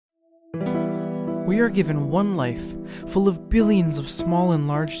We are given one life, full of billions of small and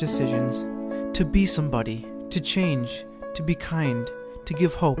large decisions. To be somebody, to change, to be kind, to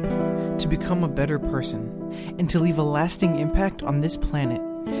give hope, to become a better person, and to leave a lasting impact on this planet.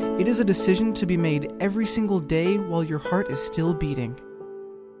 It is a decision to be made every single day while your heart is still beating.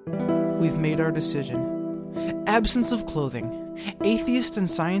 We've made our decision. Absence of clothing. Atheist and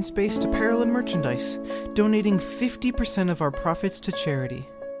science-based apparel and merchandise, donating 50% of our profits to charity.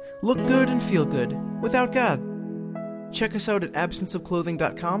 Look good and feel good, without God. Check us out at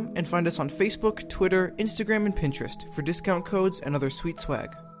absenceofclothing.com and find us on Facebook, Twitter, Instagram, and Pinterest for discount codes and other sweet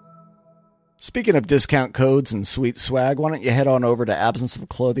swag. Speaking of discount codes and sweet swag, why don't you head on over to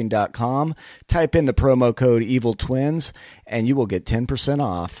absenceofclothing.com, type in the promo code EvilTwins, and you will get 10%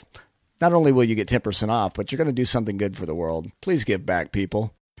 off. Not only will you get 10% off, but you're going to do something good for the world. Please give back,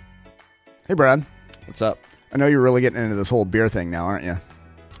 people. Hey, Brad. What's up? I know you're really getting into this whole beer thing now, aren't you?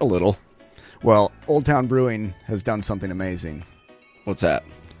 A little. Well, Old Town Brewing has done something amazing. What's that?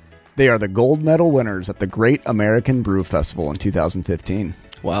 They are the gold medal winners at the Great American Brew Festival in 2015.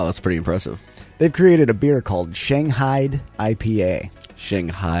 Wow, that's pretty impressive. They've created a beer called Shanghai IPA.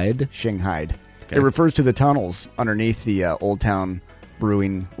 Shanghai? Shanghai. Okay. It refers to the tunnels underneath the Old Town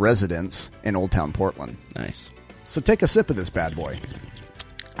Brewing residence in Old Town Portland. Nice. So take a sip of this bad boy.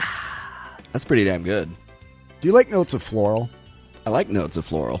 That's pretty damn good. Do you like notes of floral? I like notes of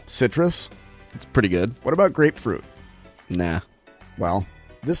floral. Citrus? It's pretty good. What about grapefruit? Nah. Well,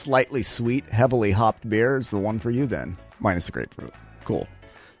 this lightly sweet, heavily hopped beer is the one for you then, minus the grapefruit. Cool.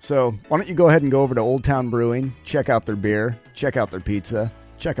 So why don't you go ahead and go over to Old Town Brewing, check out their beer, check out their pizza,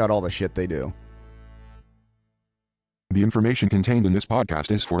 check out all the shit they do. The information contained in this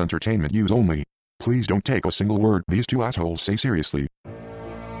podcast is for entertainment use only. Please don't take a single word these two assholes say seriously.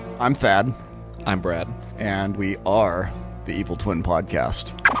 I'm Thad. I'm Brad. And we are the Evil Twin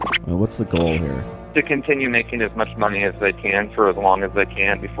Podcast. Well, what's the goal here? To continue making as much money as they can for as long as they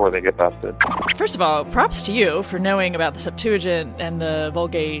can before they get busted. First of all, props to you for knowing about the Septuagint and the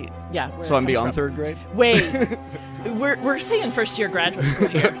Vulgate. Yeah. So I'm beyond third grade? Wait. We're saying first year graduate school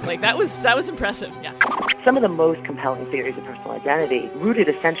here. Like that was impressive. Yeah. Some of the most compelling theories of personal identity, rooted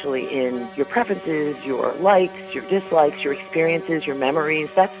essentially in your preferences, your likes, your dislikes, your experiences, your memories.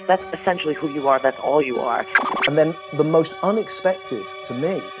 That's essentially who you are. That's all you are. And then the most unexpected to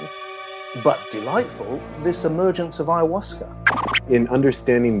me, but delightful, this emergence of ayahuasca. In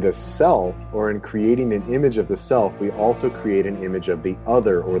understanding the self, or in creating an image of the self, we also create an image of the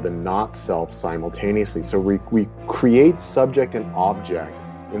other or the not self simultaneously. So we create subject and object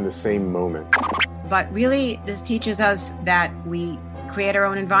in the same moment. But really, this teaches us that we create our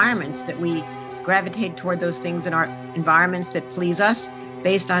own environments, that we gravitate toward those things in our environments that please us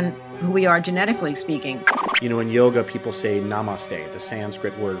based on who we are genetically speaking. You know, in yoga, people say namaste, the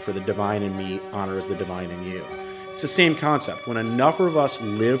Sanskrit word for the divine in me honors the divine in you. It's the same concept. When enough of us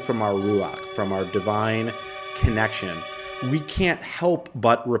live from our ruach, from our divine connection, we can't help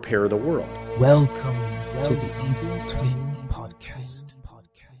but repair the world. Welcome to the Evil Twin Podcast.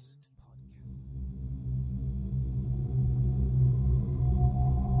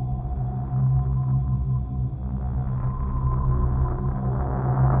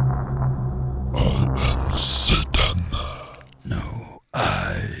 Satan. No,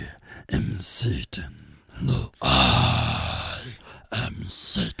 I am Satan. No, I am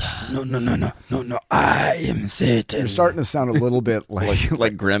Satan. No, I am Satan. You're starting to sound a little bit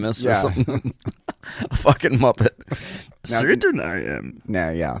like Grimace or something. A fucking Muppet. Now, Satan I am.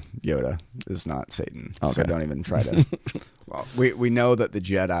 Nah, yeah, Yoda is not Satan. Okay. So don't even try to. Well, we know that the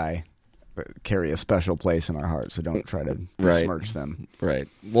Jedi carry a special place in our hearts, so don't try to besmirch them. Right.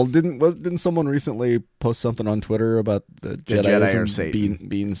 Well, didn't someone recently post something on Twitter about the Jedi are Satan.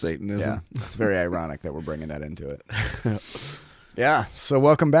 Being Satanism? Yeah, it's very ironic that we're bringing that into it. Yeah, so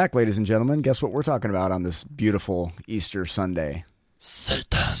welcome back, ladies and gentlemen. Guess what we're talking about on this beautiful Easter Sunday?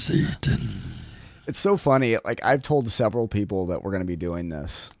 Satan. It's so funny. Like, I've told several people that we're going to be doing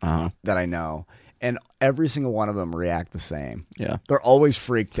this that I know. And every single one of them react the same. Yeah. They're always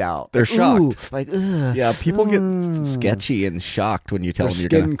freaked out. They're shocked. Like, ugh. Yeah, people get sketchy and shocked when you tell them you're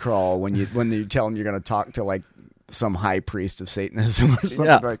skin going to... crawl when you tell them you're going to talk to, like, some high priest of Satanism or something.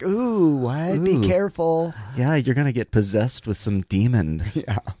 Yeah. Like, ooh, what? Ooh. Be careful. Yeah, you're going to get possessed with some demon.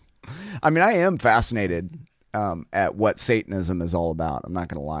 Yeah. I mean, I am fascinated at what Satanism is all about. I'm not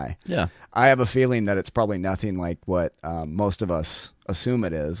going to lie. Yeah. I have a feeling that it's probably nothing like what most of us assume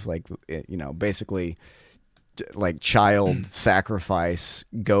it is. Like, basically like child sacrifice,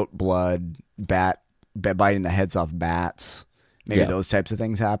 goat blood, biting the heads off bats. Maybe those types of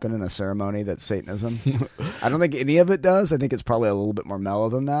things happen in a ceremony that's Satanism. I don't think any of it does. I think it's probably a little bit more mellow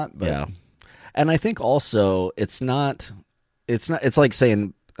than that. But. Yeah. And I think also it's like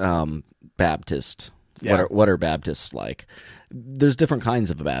saying Baptist. Yeah. What are Baptists like? There's different kinds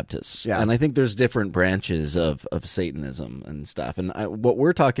of Baptists. Yeah. And I think there's different branches of Satanism and stuff. And what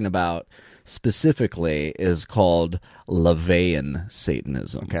we're talking about specifically is called LaVeyan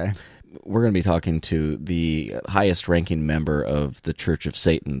Satanism. Okay. We're going to be talking to the highest ranking member of the Church of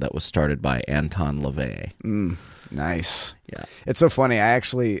Satan that was started by Anton LaVey. Nice. Yeah. It's so funny. I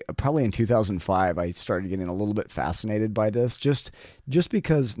actually, probably in 2005, I started getting a little bit fascinated by this, just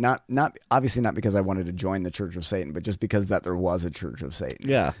because, not obviously not because I wanted to join the Church of Satan, but just because that there was a Church of Satan.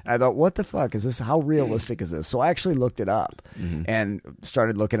 Yeah. I thought, what the fuck is this? How realistic is this? So I actually looked it up and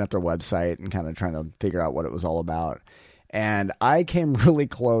started looking at their website and kind of trying to figure out what it was all about. And I came really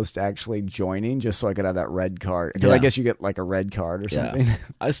close to actually joining just so I could have that red card. Because I guess you get like a red card or something.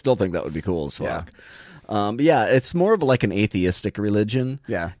 I still think that would be cool as fuck. But yeah, it's more of like an atheistic religion.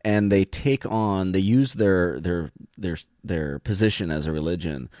 Yeah. And they use their position as a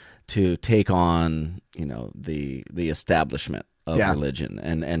religion to take on, the establishment of religion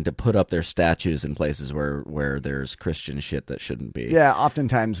and to put up their statues in places where there's Christian shit that shouldn't be. Yeah,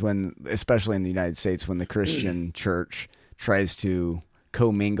 oftentimes especially in the United States, when the Christian church tries to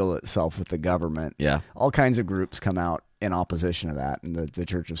commingle itself with the government, all kinds of groups come out in opposition to that, and the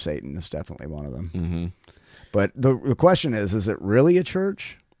Church of Satan is definitely one of them. Mm-hmm. But the question is it really a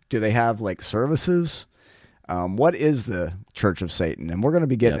church? Do they have like services? What is the Church of Satan? And we're going to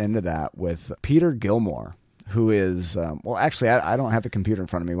be getting into that with Peter Gilmore, who is, actually, I don't have the computer in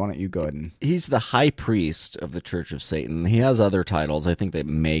front of me. Why don't you go ahead and... He's the high priest of the Church of Satan. He has other titles. I think they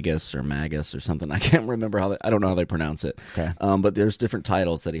Magus or something. I can't remember I don't know how they pronounce it. Okay. But there's different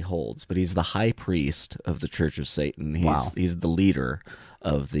titles that he holds. But he's the high priest of the Church of Satan. He's the leader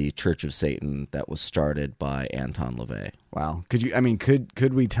of the Church of Satan that was started by Anton LaVey. Wow.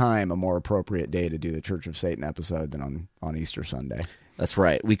 Could we time a more appropriate day to do the Church of Satan episode than on Easter Sunday? That's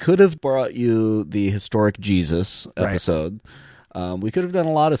right. We could have brought you the historic Jesus episode. Right. We could have done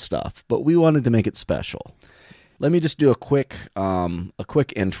a lot of stuff, but we wanted to make it special. Let me just do a quick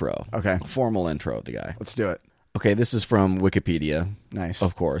intro. Okay. A formal intro of the guy. Let's do it. Okay, this is from Wikipedia. Nice.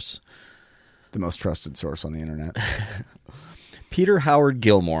 Of course. The most trusted source on the internet. Peter Howard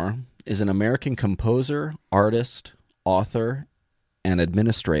Gilmore is an American composer, artist, author, and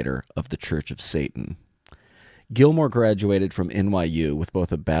administrator of the Church of Satan. Gilmore graduated from NYU with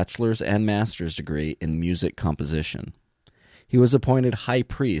both a bachelor's and master's degree in music composition. He was appointed high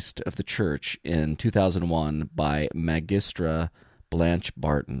priest of the church in 2001 by Magistra Blanche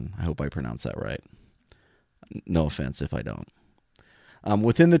Barton. I hope I pronounced that right. No offense if I don't.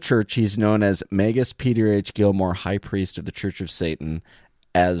 Within the church, he's known as Magus Peter H. Gilmore, High Priest of the Church of Satan,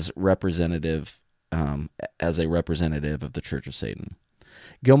 as a representative of the Church of Satan.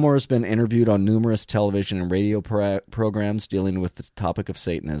 Gilmore has been interviewed on numerous television and radio programs dealing with the topic of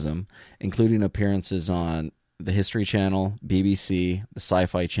Satanism, including appearances on the History Channel, BBC, the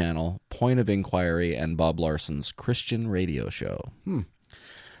Sci-Fi Channel, Point of Inquiry, and Bob Larson's Christian radio show.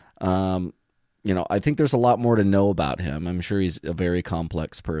 I think there's a lot more to know about him. I'm sure he's a very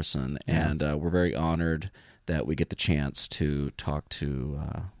complex person, and we're very honored that we get the chance to talk to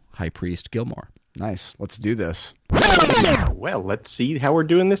High Priest Gilmore. Nice. Let's do this. Well, let's see how we're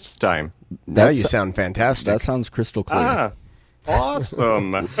doing this time. Now you sound fantastic. That sounds crystal clear.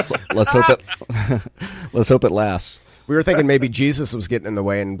 Awesome. Let's hope it lasts. We were thinking maybe Jesus was getting in the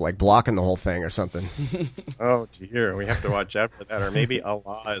way and like blocking the whole thing or something. Oh, dear. We have to watch out for that. Or maybe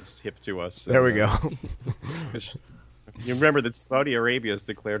Allah is hip to us. There we go. You remember that Saudi Arabia has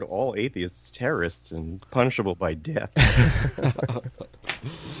declared all atheists terrorists and punishable by death.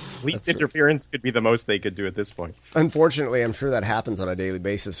 Least interference could be the most they could do at this point. Unfortunately, I'm sure that happens on a daily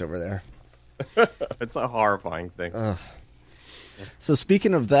basis over there. It's a horrifying thing. So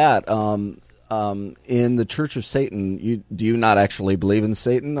speaking of that, in the Church of Satan, do you not actually believe in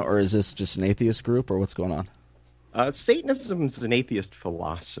Satan, or is this just an atheist group, or what's going on? Satanism is an atheist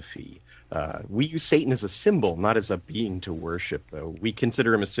philosophy. We use Satan as a symbol, not as a being to worship, though. We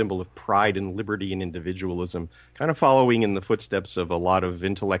consider him a symbol of pride and liberty and individualism, kind of following in the footsteps of a lot of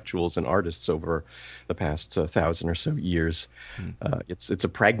intellectuals and artists over the past 1,000 or so years. It's a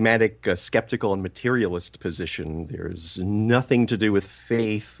pragmatic, skeptical, and materialist position. There's nothing to do with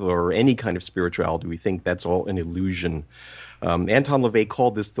faith or any kind of spirituality. We think that's all an illusion. Anton LaVey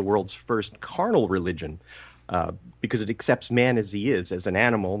called this the world's first carnal religion. Because it accepts man as he is, as an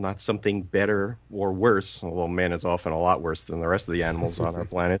animal, not something better or worse, although man is often a lot worse than the rest of the animals on our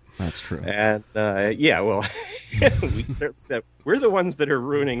planet. That's true. And, we're the ones that are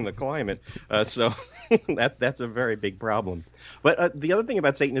ruining the climate. So That's a very big problem. But the other thing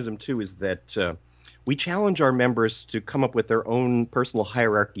about Satanism, too, is that we challenge our members to come up with their own personal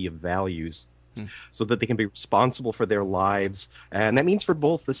hierarchy of values so that they can be responsible for their lives. And that means for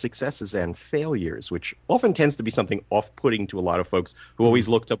both the successes and failures, which often tends to be something off-putting to a lot of folks who always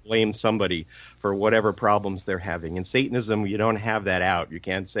look to blame somebody for whatever problems they're having. In Satanism, you don't have that out. You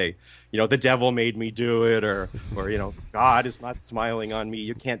can't say, the devil made me do it, or God is not smiling on me.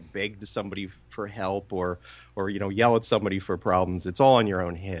 You can't beg to somebody for help or yell at somebody for problems. It's all in your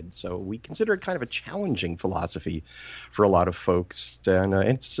own head. So we consider it kind of a challenging philosophy for a lot of folks. And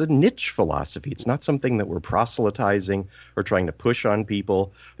it's a niche philosophy. It's not something that we're proselytizing or trying to push on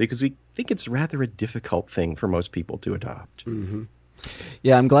people, because we think it's rather a difficult thing for most people to adopt. Mm-hmm.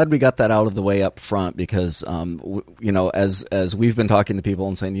 Yeah, I'm glad we got that out of the way up front, because, as we've been talking to people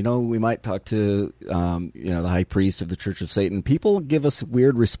and saying, we might talk to, the high priest of the Church of Satan, people give us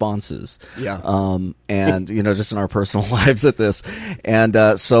weird responses. Yeah. And, just in our personal lives at this.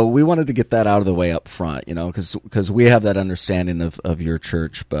 And so we wanted to get that out of the way up front, because we have that understanding of your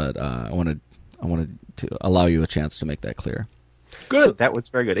church, but I wanted to allow you a chance to make that clear. Good. So, that was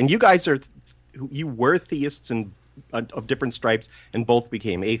very good. And you guys you were theists and of different stripes, and both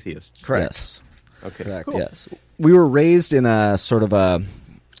became atheists. Correct. Yes. Okay. Correct. Cool. Yes. We were raised in a sort of I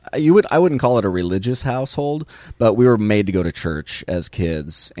wouldn't call it a religious household, but we were made to go to church as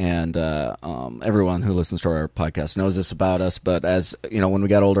kids, and everyone who listens to our podcast knows this about us. But as when we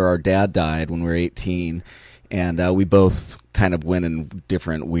got older, our dad died when we were 18, and we both kind of went in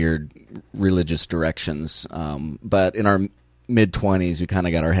different weird religious directions. But in our mid-20s, we kind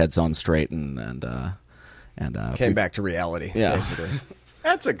of got our heads on straight and came back to reality, basically.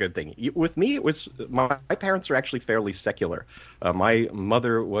 That's a good thing. With me, it was my parents are actually fairly secular. My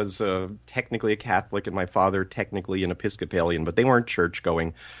mother was technically a Catholic, and my father technically an Episcopalian, but they weren't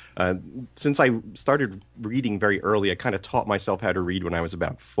church-going. Since I started reading very early, I kind of taught myself how to read when I was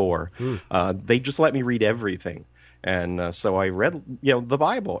about 4. They just let me read everything. And so I read, the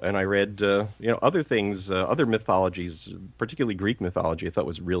Bible, and I read, other things, other mythologies, particularly Greek mythology. I thought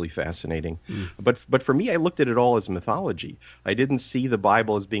was really fascinating. But for me, I looked at it all as mythology. I didn't see the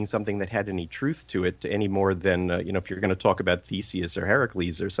Bible as being something that had any truth to it any more than, if you're going to talk about Theseus or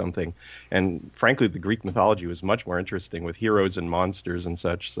Heracles or something. And frankly, the Greek mythology was much more interesting with heroes and monsters and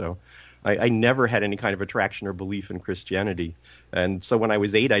such. So I never had any kind of attraction or belief in Christianity. And so when I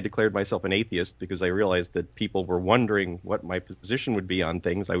was 8, I declared myself an atheist because I realized that people were wondering what my position would be on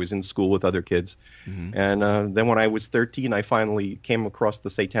things. I was in school with other kids. Mm-hmm. And then when I was 13, I finally came across the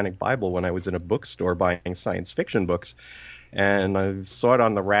Satanic Bible when I was in a bookstore buying science fiction books. And I saw it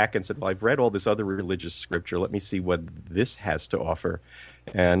on the rack and said, well, I've read all this other religious scripture. Let me see what this has to offer.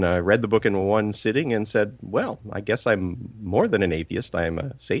 And I read the book in one sitting and said, well, I guess I'm more than an atheist. I am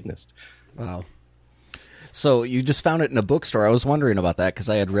a Satanist. Wow. So you just found it in a bookstore. I was wondering about that because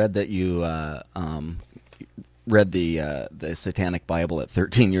I had read that you read the Satanic Bible at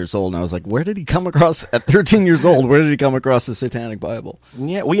 13 years old, and I was like, where did he come across at 13 years old? Where did he come across the Satanic Bible?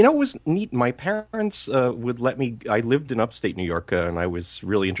 Yeah, well, it was neat. My parents would let me. I lived in upstate New York, and I was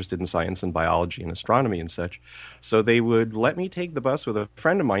really interested in science and biology and astronomy and such. So they would let me take the bus with a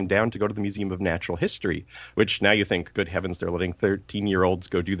friend of mine down to go to the Museum of Natural History, which now you think, good heavens, they're letting 13-year-olds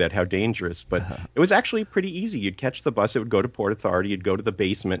go do that. How dangerous. But it was actually pretty easy. You'd catch the bus. It would go to Port Authority. You'd go to the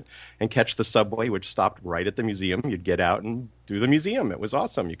basement and catch the subway, which stopped right at the museum. You'd get out and do the museum. It was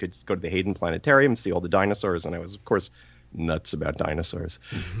awesome. You could just go to the Hayden Planetarium, see all the dinosaurs, and I was, of course, nuts about dinosaurs.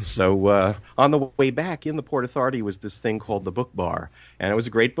 So on the way back in the Port Authority was this thing called the Book Bar, and it was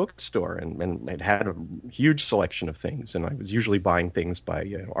a great bookstore, and it had a huge selection of things, and I was usually buying things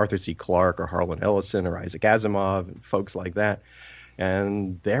by Arthur C. Clarke or Harlan Ellison or Isaac Asimov and folks like that.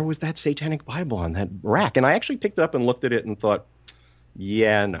 And there was that Satanic Bible on that rack, and I actually picked it up and looked at it and thought,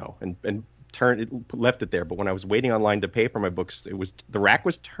 yeah, no, and left it there. But when I was waiting online to pay for my books, the rack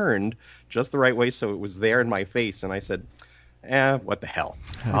was turned just the right way, so it was there in my face, and I said, what the hell,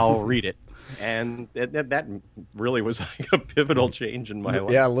 I'll read it. And that really was like a pivotal change in my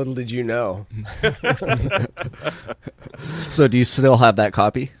life. Yeah, little did you know. So do you still have that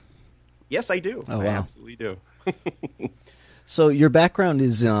copy? Yes, I do. Oh, wow. I absolutely do. So your background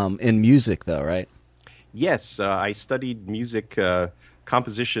is in music, though, right? Yes, I studied music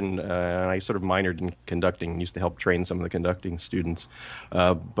composition, and I sort of minored in conducting and used to help train some of the conducting students.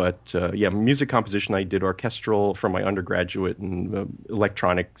 But music composition, I did orchestral for my undergraduate and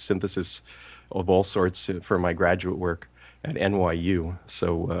electronic synthesis of all sorts for my graduate work. at NYU.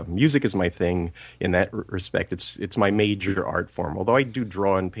 So music is my thing in that respect. It's my major art form, although I do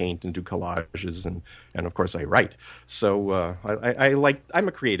draw and paint and do collages and of course I write. So I'm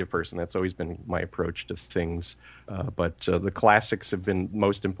a creative person. That's always been my approach to things. But the classics have been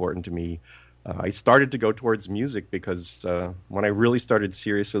most important to me. I started to go towards music because when I really started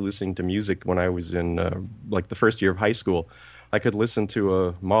seriously listening to music when I was in like the first year of high school, I could listen to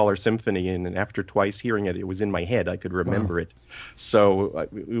a Mahler symphony, and after twice hearing it, it was in my head. I could remember it. So,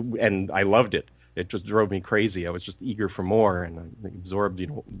 and I loved it. It just drove me crazy. I was just eager for more, and I absorbed,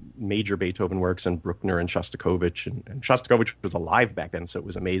 major Beethoven works and Bruckner and Shostakovich. And Shostakovich was alive back then, so it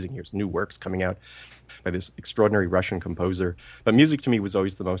was amazing. There's new works coming out by this extraordinary Russian composer. But music to me was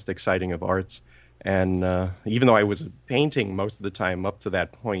always the most exciting of arts. And even though I was painting most of the time up to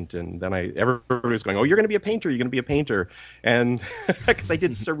that point, and then everybody was going, "Oh, you're going to be a painter. You're going to be a painter." And because I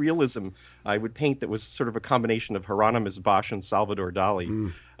did surrealism, I would paint that was sort of a combination of Hieronymus Bosch and Salvador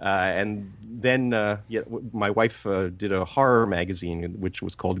Dali. And then my wife did a horror magazine, which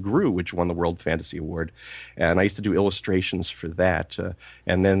was called Gru, which won the World Fantasy Award. And I used to do illustrations for that.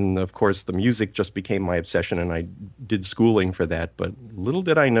 And then, of course, the music just became my obsession, and I did schooling for that. But little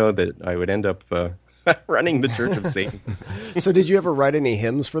did I know that I would end up running the Church of Satan. So did you ever write any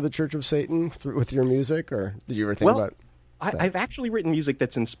hymns for the Church of Satan with your music, or did you ever think about that? I've actually written music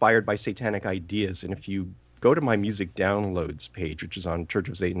that's inspired by satanic ideas, and if you go to my music downloads page, which is on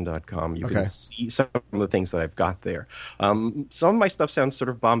churchofsatan.com, you can see some of the things that I've got there. Some of my stuff sounds sort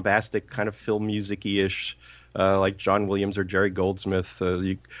of bombastic, kind of film music-y-ish, like John Williams or Jerry Goldsmith.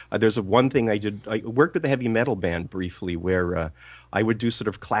 There's one thing I did. I worked with a heavy metal band briefly where I would do sort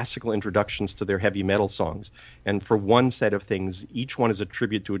of classical introductions to their heavy metal songs. And for one set of things, each one is a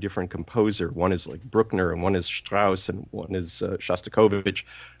tribute to a different composer. One is like Bruckner, and one is Strauss, and one is Shostakovich,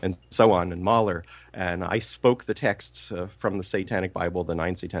 and so on, and Mahler. And I spoke the texts from the Satanic Bible, the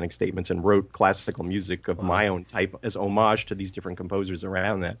 9 Satanic Statements, and wrote classical music of my own type as homage to these different composers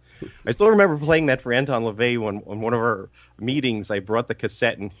around that. I still remember playing that for Anton LaVey on one of our meetings. I brought the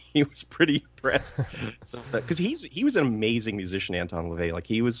cassette, and he was pretty impressed. Because he was an amazing musician, Anton LaVey. Like,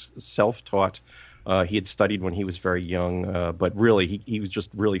 he was self-taught. He had studied when he was very young, but really, he was just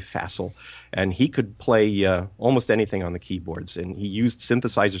really facile. And he could play almost anything on the keyboards. And he used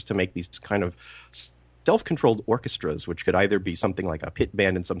synthesizers to make these kind of self-controlled orchestras, which could either be something like a pit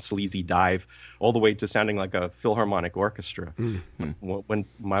band in some sleazy dive, all the way to sounding like a philharmonic orchestra. When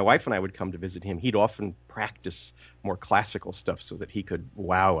my wife and I would come to visit him, he'd often practice more classical stuff so that he could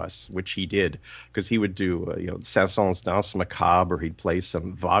wow us, which he did, because he would do Saint-Saëns Danse Macabre, or he'd play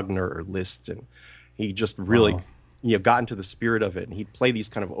some Wagner or Liszt, and he just really got into the spirit of it, and he'd play these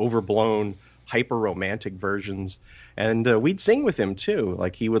kind of overblown, hyper-romantic versions. And we'd sing with him, too.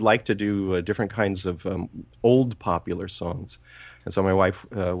 Like, he would like to do different kinds of old popular songs. And so my wife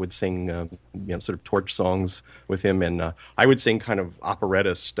would sing, sort of torch songs with him. And I would sing kind of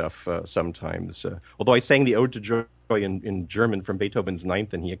operetta stuff sometimes. Although I sang the Ode to Joy in German from Beethoven's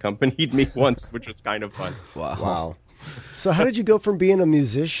Ninth, and he accompanied me once, which was kind of fun. Wow. So how did you go from being a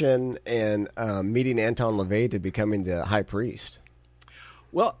musician and meeting Anton LaVey to becoming the high priest?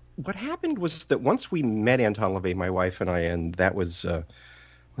 Well, what happened was that once we met Anton LaVey, my wife and I, and that was,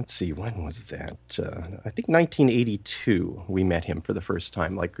 let's see, when was that? I think 1982 we met him for the first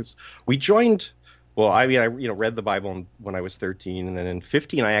time. Like, 'cause we joined, well, I read the Bible when I was 13, and then in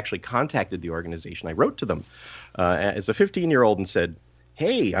 15 I actually contacted the organization. I wrote to them as a 15-year-old and said,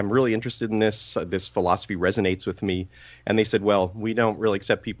 "Hey, I'm really interested in this. This philosophy resonates with me." And they said, "Well, we don't really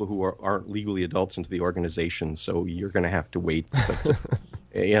accept people who aren't legally adults into the organization, so you're going to have to wait." But,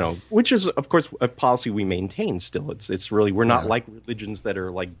 which is, of course, a policy we maintain still. It's really, we're not like religions that are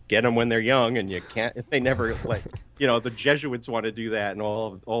like, get them when they're young, and you can't, they never, like, the Jesuits want to do that, and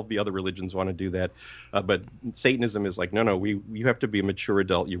all the other religions want to do that. But Satanism is like, no, you have to be a mature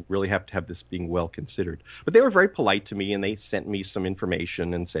adult. You really have to have this being well considered. But they were very polite to me, and they sent me some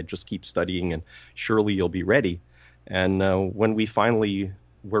information and said, just keep studying, and surely you'll be ready. And when we finally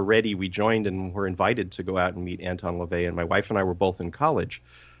were ready, we joined and were invited to go out and meet Anton LaVey. And my wife and I were both in college.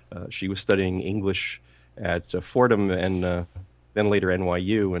 She was studying English at Fordham and then later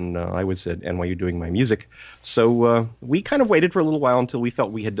NYU, and I was at NYU doing my music. So we kind of waited for a little while until we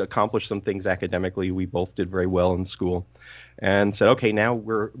felt we had accomplished some things academically. We both did very well in school, and said, okay, now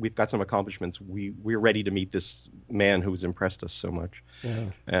we've got some accomplishments. We're ready to meet this man who's impressed us so much. Yeah.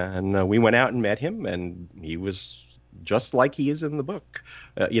 And we went out and met him, and he was just like he is in the book.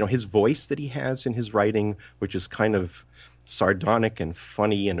 His voice that he has in his writing, which is kind of sardonic and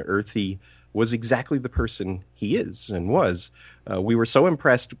funny and earthy, was exactly the person he is and was. We were so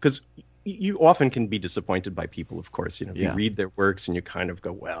impressed because you often can be disappointed by people, of course. You Yeah. read their works and you kind of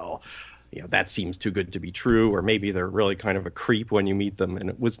go, well, that seems too good to be true, or maybe they're really kind of a creep when you meet them. And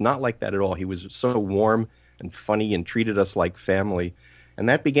it was not like that at all. He was so warm and funny and treated us like family. And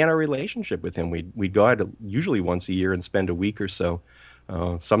that began our relationship with him. We'd go out usually once a year and spend a week or so,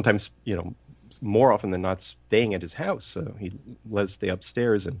 sometimes, more often than not staying at his house. So he'd let us stay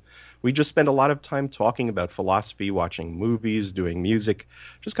upstairs. And we just spent a lot of time talking about philosophy, watching movies, doing music,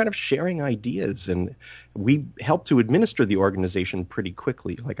 just kind of sharing ideas. And we helped to administer the organization pretty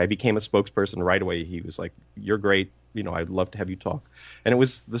quickly. Like, I became a spokesperson right away. He was like, "You're great. I'd love to have you talk." And it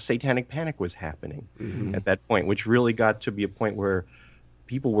was the Satanic Panic was happening at that point, which really got to be a point where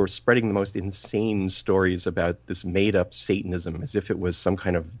people were spreading the most insane stories about this made-up Satanism as if it was some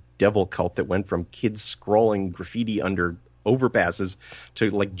kind of devil cult that went from kids scrawling graffiti under overpasses to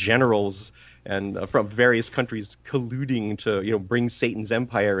like generals and from various countries colluding to bring Satan's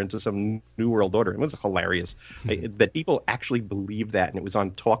empire into some new world order. It was hilarious that people actually believed that, and it was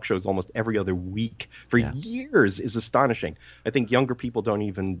on talk shows almost every other week for years. Is astonishing. I think younger people don't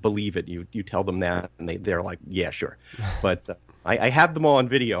even believe it. You tell them that, and they're like, "Yeah, sure," but. I have them all on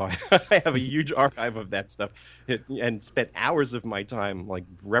video. I have a huge archive of that stuff, and spent hours of my time like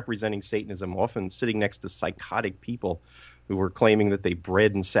representing Satanism, often sitting next to psychotic people who were claiming that they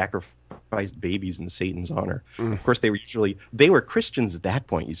bred and sacrificed babies in Satan's honor. Of course, they were Christians at that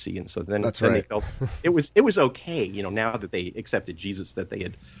point, you see, and so then they felt it was okay, now that they accepted Jesus, that they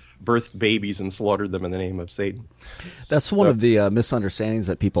had birthed babies and slaughtered them in the name of Satan. That's one of the misunderstandings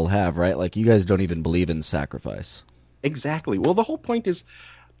that people have, right? Like, you guys don't even believe in sacrifice. Exactly. Well, the whole point is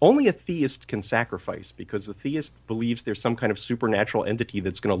only a theist can sacrifice, because the theist believes there's some kind of supernatural entity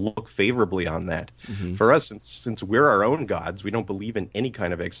that's going to look favorably on that. For us, since we're our own gods, we don't believe in any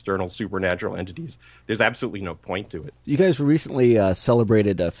kind of external supernatural entities. There's absolutely no point to it. You guys recently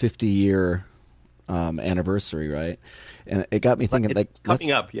celebrated a 50-year anniversary, right? And it got me thinking, it's coming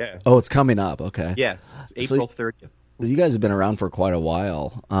up, yeah. Oh, it's coming up. Okay. Yeah, it's April 30th. You guys have been around for quite a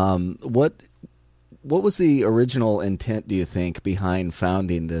while. What was the original intent, do you think, behind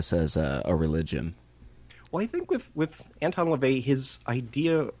founding this as a religion? Well, I think with Anton LaVey, his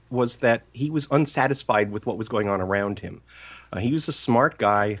idea was that he was unsatisfied with what was going on around him. He was a smart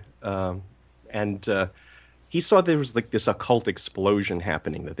guy, and he saw there was like this occult explosion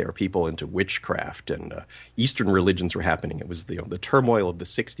happening, that there were people into witchcraft, and Eastern religions were happening. It was the turmoil of the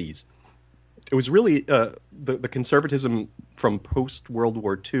 60s. It was really the conservatism from post-World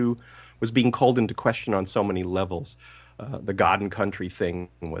War II was being called into question on so many levels. The God and country thing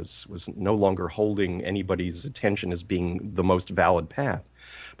was no longer holding anybody's attention as being the most valid path.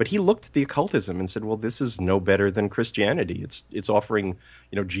 But he looked at the occultism and said, well, this is no better than Christianity. It's offering,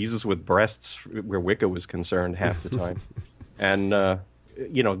 Jesus with breasts where Wicca was concerned half the time. And,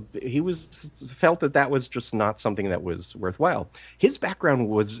 he felt that was just not something that was worthwhile. His background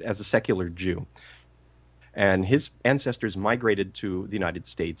was as a secular Jew. And his ancestors migrated to the United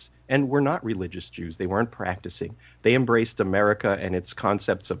States and were not religious Jews. They weren't practicing. They embraced America and its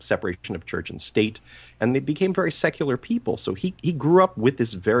concepts of separation of church and state, and they became very secular people. So he grew up with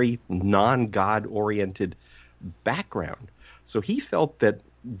this very non-God-oriented background. So he felt that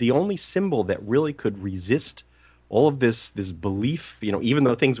the only symbol that really could resist all of this belief, even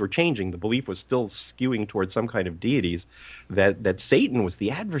though things were changing, the belief was still skewing towards some kind of deities, that Satan was the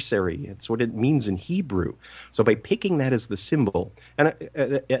adversary. It's what it means in Hebrew. So by picking that as the symbol, and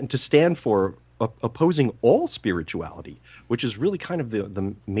to stand for opposing all spirituality, which is really kind of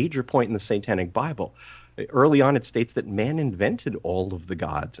the major point in the Satanic Bible. Early on, it states that man invented all of the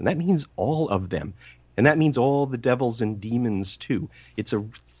gods, and that means all of them. And that means all the devils and demons, too. It's a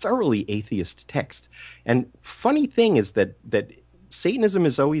thoroughly atheist text. And funny thing is that Satanism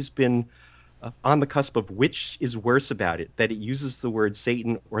has always been on the cusp of which is worse about it, that it uses the word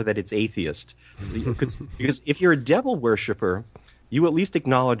Satan or that it's atheist. Because if you're a devil worshiper, you at least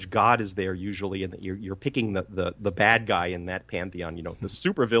acknowledge God is there usually, and that you're picking the bad guy in that pantheon. The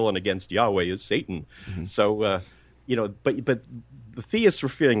supervillain against Yahweh is Satan. So, but the theists were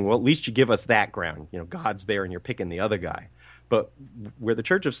feeling, well, at least you give us that ground. God's there and you're picking the other guy. But where the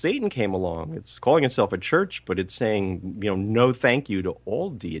Church of Satan came along, it's calling itself a church, but it's saying, no thank you to all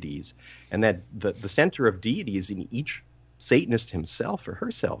deities. And that the center of deity is in each Satanist himself or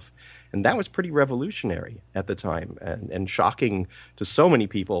herself. And that was pretty revolutionary at the time and shocking to so many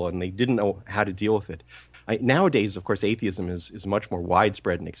people, and they didn't know how to deal with it. Nowadays, of course, atheism is much more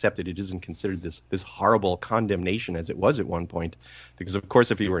widespread and accepted. It isn't considered this horrible condemnation as it was at one point. Because, of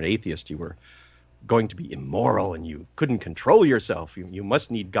course, if you were an atheist, you were going to be immoral and you couldn't control yourself. You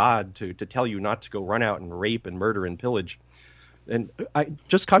must need God to tell you not to go run out and rape and murder and pillage. And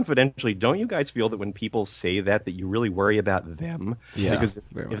just confidentially, don't you guys feel that when people say that you really worry about them? Yeah, because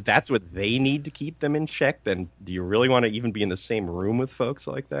if that's what they need to keep them in check, then do you really want to even be in the same room with folks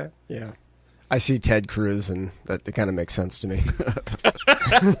like that? Yeah. I see Ted Cruz, and that kind of makes sense to me.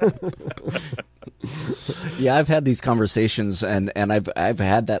 Yeah, I've had these conversations, and I've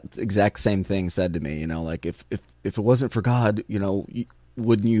had that exact same thing said to me. You know, like if it wasn't for God, you know,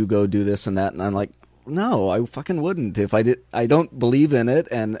 wouldn't you go do this and that? And I'm like, no, I fucking wouldn't. If I did, I don't believe in it,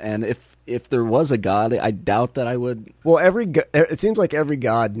 and if there was a God, I doubt that I would. Well, it seems like every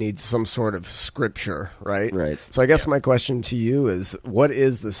God needs some sort of scripture, right? Right. So I guess my question to you is, what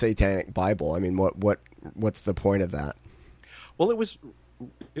is the Satanic Bible? I mean, what's the point of that? Well,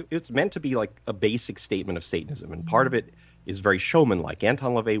 it's meant to be like a basic statement of Satanism, and part of it is very showman-like.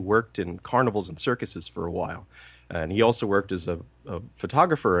 Anton LaVey worked in carnivals and circuses for a while, and he also worked as a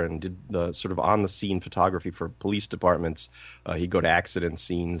photographer and did sort of on-the-scene photography for police departments. He'd go to accident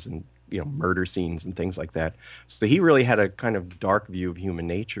scenes and murder scenes and things like that. So he really had a kind of dark view of human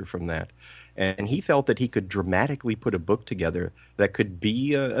nature from that. And he felt that he could dramatically put a book together that could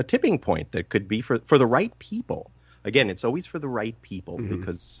be a tipping point, that could be for the right people. Again, it's always for the right people,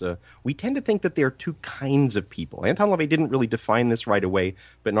 because we tend to think that there are two kinds of people. Anton LaVey didn't really define this right away,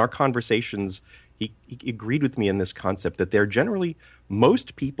 but in our conversations, he agreed with me in this concept that they're generally,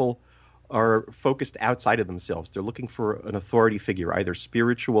 most people are focused outside of themselves. They're looking for an authority figure, either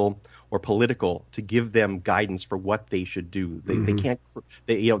spiritual or political, to give them guidance for what they should do. They can't.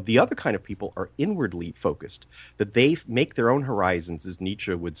 The other kind of people are inwardly focused. That they make their own horizons, as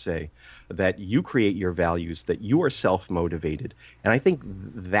Nietzsche would say. That you create your values. That you are self-motivated. And I think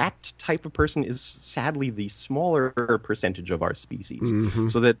that type of person is sadly the smaller percentage of our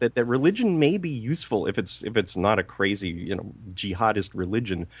species. So that religion may be useful if it's not a crazy jihadist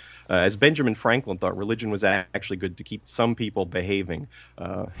religion. As Benjamin Franklin thought, religion was actually good to keep some people behaving.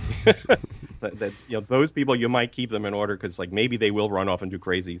 Those people, you might keep them in order because maybe they will run off and do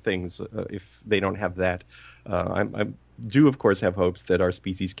crazy things if they don't have that. I do, of course, have hopes that our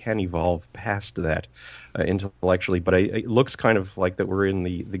species can evolve past that intellectually, but it looks kind of like that we're in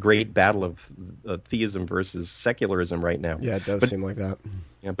the great battle of theism versus secularism right now. Yeah, it does seem like that.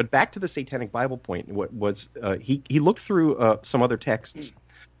 Yeah, but back to the Satanic Bible point, what was he looked through some other texts.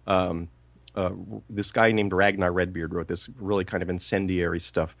 This guy named Ragnar Redbeard wrote this really kind of incendiary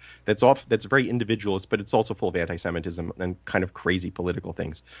stuff that's very individualist, but it's also full of anti-Semitism and kind of crazy political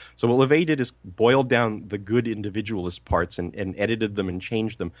things. So what LaVey did is boiled down the good individualist parts and edited them and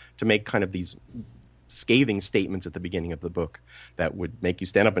changed them to make kind of these scathing statements at the beginning of the book that would make you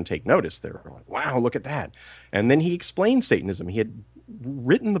stand up and take notice. They're like, wow, look at that. And then he explained Satanism. He had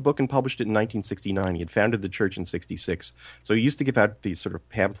written the book and published it in 1969. He had founded the church in 1966. So he used to give out these sort of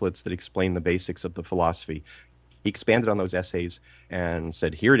pamphlets that explain the basics of the philosophy. He expanded on those essays and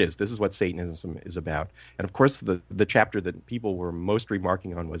said, here it is. This is what Satanism is about. And of course, the chapter that people were most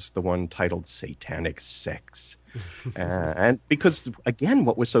remarking on was the one titled Satanic Sex. And because, again,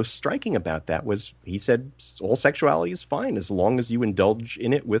 what was so striking about that was he said all sexuality is fine as long as you indulge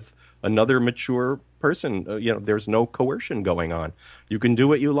in it with another mature person. There's no coercion going on. You can do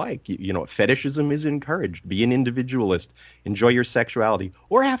what you like. Fetishism is encouraged. Be an individualist. Enjoy your sexuality,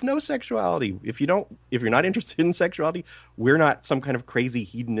 or have no sexuality. If you're not interested in sexuality, we're not some kind of crazy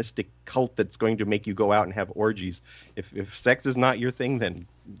hedonistic cult that's going to make you go out and have orgies. If sex is not your thing, then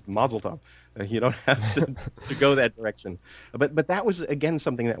mazel tov. You don't have to go that direction. But that was, again,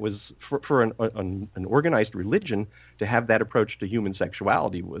 something that was, for an organized religion, to have that approach to human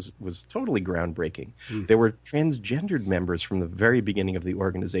sexuality was totally groundbreaking. There were transgendered members from the very beginning of the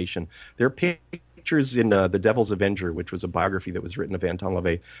organization. There are pictures in The Devil's Avenger, which was a biography that was written of Anton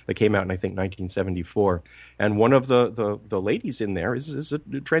LaVey that came out in, I think, 1974. And one of the ladies in there is a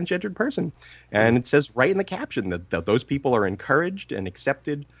transgendered person. And it says right in the caption that those people are encouraged and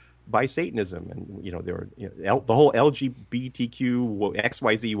accepted by Satanism. And the whole LGBTQ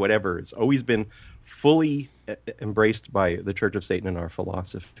XYZ whatever, it's always been fully embraced by the Church of Satan in our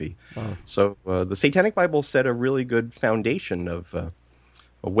philosophy. Wow. So the Satanic Bible set a really good foundation of a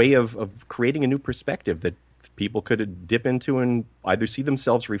way of creating a new perspective that people could dip into and either see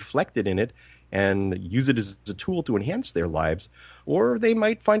themselves reflected in it and use it as a tool to enhance their lives, or they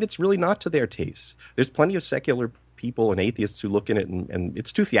might find it's really not to their taste. There's plenty of secular people and atheists who look in it and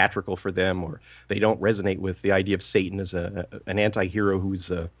it's too theatrical for them, or they don't resonate with the idea of Satan as an anti-hero who's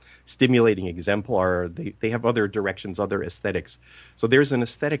a stimulating exemplar. They have other directions, other aesthetics. So there's an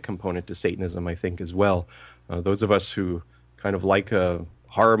aesthetic component to Satanism, I think, as well. Those of us who kind of like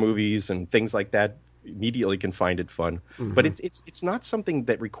horror movies and things like that immediately can find it fun. But it's not something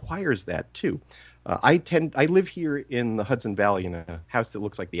that requires that, too. I live here in the Hudson Valley in a house that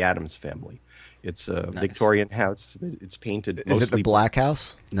looks like the Addams Family. It's a Victorian house. It's painted mostly. Is it the Black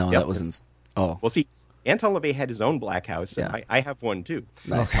House? No, Yep, that wasn't. Oh, well, see, Anton LaVey had his own black house, and I have one too.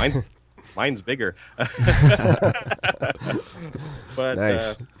 Nice. Mine's bigger. But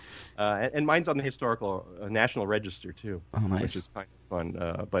nice. And mine's on the historical National Register too. Oh, nice. Which is kind of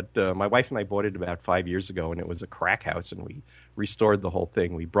fun. But my wife and I bought it about 5 years ago, and it was a crack house, and we restored the whole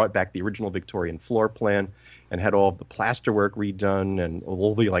thing. We brought back the original Victorian floor plan and had all of the plasterwork redone and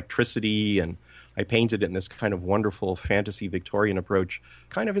all the electricity, and I painted it in this kind of wonderful fantasy Victorian approach,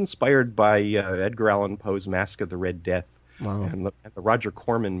 kind of inspired by Edgar Allan Poe's Masque of the Red Death. Wow. And the Roger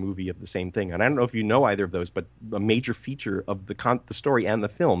Corman movie of the same thing. And I don't know if you know either of those, but a major feature of the story and the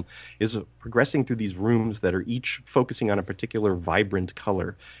film is progressing through these rooms that are each focusing on a particular vibrant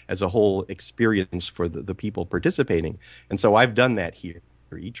color as a whole experience for the people participating. And so I've done that here.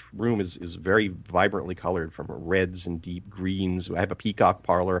 Each room is very vibrantly colored, from reds and deep greens. I have a peacock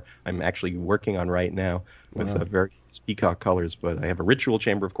parlor I'm actually working on right now with various peacock colors. But I have a ritual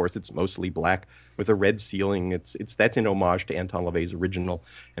chamber, of course. It's mostly black with a red ceiling. That's in homage to Anton LaVey's original,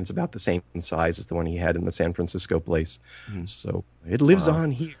 and it's about the same size as the one he had in the San Francisco place. So it lives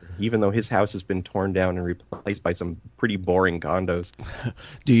on here, even though his house has been torn down and replaced by some pretty boring condos.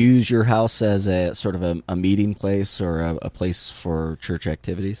 Do you use your house as a sort of a meeting place or a place for church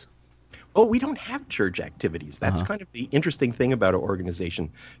activities? Oh, we don't have church activities. That's kind of the interesting thing about our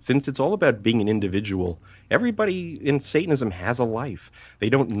organization. Since it's all about being an individual, everybody in Satanism has a life. They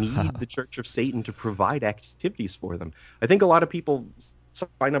don't need the Church of Satan to provide activities for them. I think a lot of people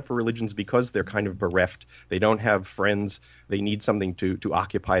sign up for religions because they're kind of bereft. They don't have friends. They need something to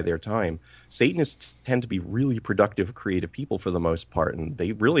occupy their time. Satanists tend to be really productive, creative people for the most part, and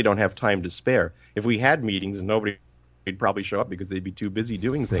they really don't have time to spare. If we had meetings, nobody would probably show up because they'd be too busy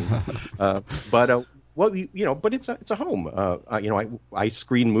doing things. But it's a home. I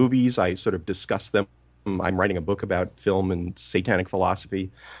screen movies. I sort of discuss them. I'm writing a book about film and satanic philosophy.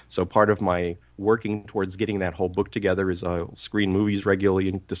 So part of my working towards getting that whole book together is I'll screen movies regularly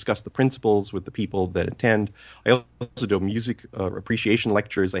and discuss the principles with the people that attend. I also do music appreciation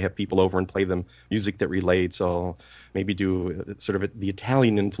lectures. I have people over and play them music that relates. I'll maybe do sort of the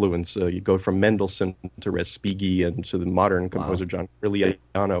Italian influence. You go from Mendelssohn to Respighi and to the modern composer John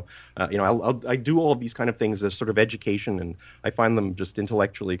Corigliano. I do all of these kind of things as sort of education, and I find them just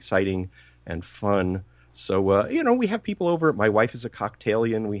intellectually exciting and fun. So, we have people over. My wife is a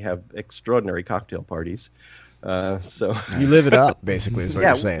cocktailian. We have extraordinary cocktail parties. So you live it up, basically, is what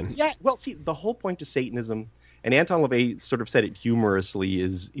you're saying. Yeah, well, see, the whole point to Satanism, and Anton LaVey sort of said it humorously,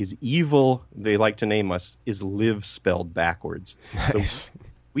 is evil, they like to name us, is live spelled backwards. Nice. So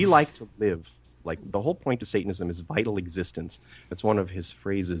we like to live. Like, the whole point to Satanism is vital existence. That's one of his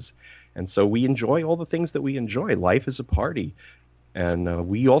phrases. And so we enjoy all the things that we enjoy. Life is a party. And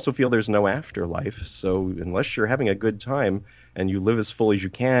we also feel there's no afterlife. So unless you're having a good time and you live as full as you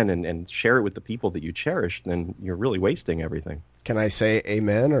can and share it with the people that you cherish, then you're really wasting everything. Can I say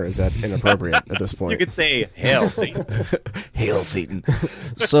amen, or is that inappropriate at this point? You could say, hail Satan. Hail Satan.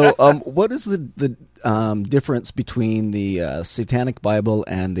 So what is the difference between the Satanic Bible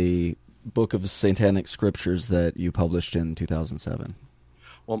and the Book of Satanic Scriptures that you published in 2007?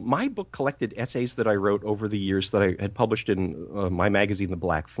 Well, my book collected essays that I wrote over the years that I had published in my magazine, The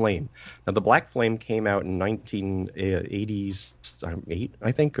Black Flame. Now, The Black Flame came out in 1988,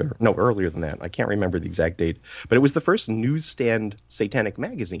 I think, or no, earlier than that. I can't remember the exact date. But it was the first newsstand satanic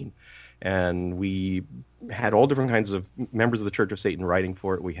magazine. And we had all different kinds of members of the Church of Satan writing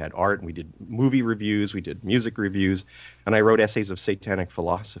for it. We had art, and we did movie reviews, we did music reviews, and I wrote essays of satanic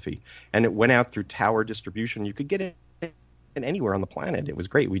philosophy. And it went out through Tower distribution. You could get it anywhere on the planet. It was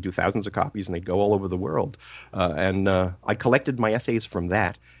great. We do thousands of copies, and they'd go all over the world. And I collected my essays from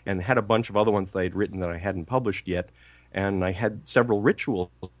that and had a bunch of other ones that I'd written that I hadn't published yet. And I had several rituals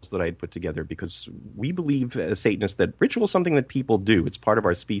that I'd put together because we believe as Satanists that ritual is something that people do. It's part of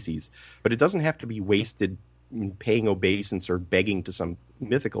our species. But it doesn't have to be wasted in paying obeisance or begging to some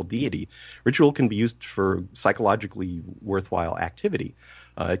mythical deity. Ritual can be used for psychologically worthwhile activity.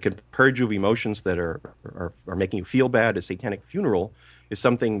 It can purge you of emotions that are making you feel bad. A satanic funeral is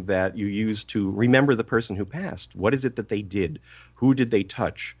something that you use to remember the person who passed. What is it that they did? Who did they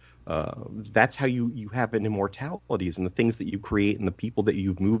touch? That's how you have an immortality, is in the things that you create and the people that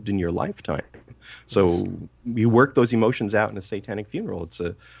you've moved in your lifetime. So you work those emotions out in a satanic funeral. It's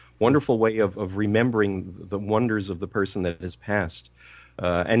a wonderful way of remembering the wonders of the person that has passed.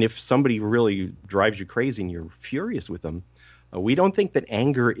 And if somebody really drives you crazy and you're furious with them, we don't think that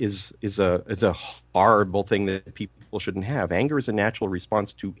anger is a horrible thing that people people shouldn't have. Anger is a natural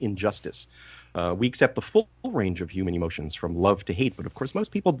response to injustice. We accept the full range of human emotions from love to hate, but of course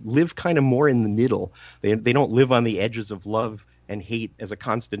most people live kind of more in the middle. They don't live on the edges of love and hate as a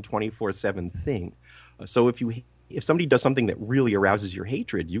constant 24/7 thing. So if somebody does something that really arouses your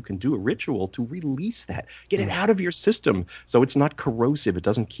hatred, you can do a ritual to release that, get it out of your system so it's not corrosive, it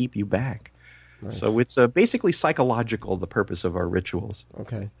doesn't keep you back. Nice. So it's basically psychological, the purpose of our rituals.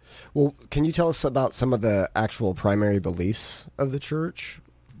 Okay. Well, can you tell us about some of the actual primary beliefs of the church?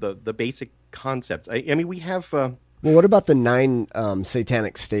 The basic concepts. I mean, we have... well, what about the 9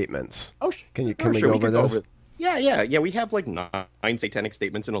 satanic statements? Oh, can we sure, go over those? Yeah. We have like 9 satanic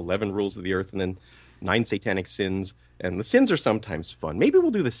statements and 11 rules of the earth, and then 9 satanic sins. And the sins are sometimes fun. Maybe we'll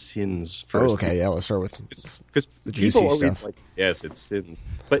do the sins first. Oh, okay. Yeah, let's start with because the juicy people always stuff. like, yes, it's sins.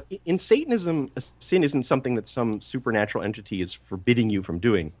 But in Satanism, a sin isn't something that some supernatural entity is forbidding you from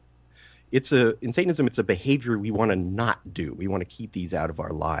doing. In Satanism, it's a behavior we want to not do. We want to keep these out of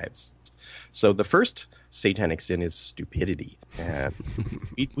our lives. So the first satanic sin is stupidity. And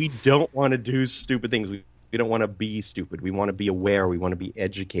we don't want to do stupid things. We don't want to be stupid. We want to be aware. We want to be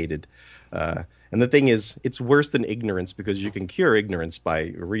educated. And the thing is, it's worse than ignorance because you can cure ignorance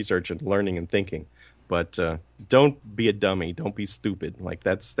by research and learning and thinking. But don't be a dummy. Don't be stupid. Like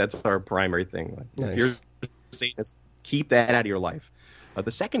that's our primary thing. Like, nice. If you're a Satanist, keep that out of your life. The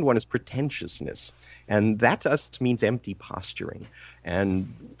second one is pretentiousness. And that to us means empty posturing.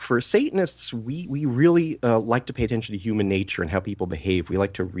 And for Satanists, we really like to pay attention to human nature and how people behave. We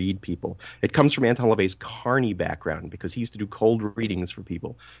like to read people. It comes from Anton LaVey's Carney background because he used to do cold readings for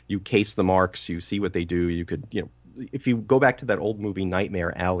people. You case the marks, you see what they do. You could, if you go back to that old movie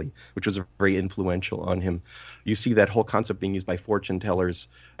Nightmare Alley, which was very influential on him, you see that whole concept being used by fortune tellers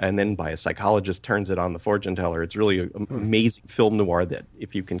and then by a psychologist turns it on the fortune teller. It's really an amazing film noir that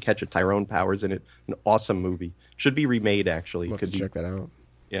if you can catch it, Tyrone Power's in it, an awesome movie. Should be remade, actually. We'll have to check that out.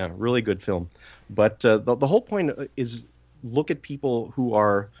 Yeah, really good film. But the whole point is look at people who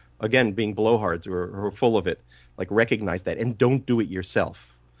are, again, being blowhards or who are full of it. Like, recognize that and don't do it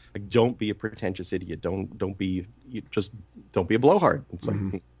yourself. Like, don't be a pretentious idiot. Don't be a blowhard. It's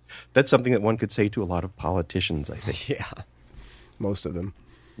like that's something that one could say to a lot of politicians, I think. Yeah, most of them.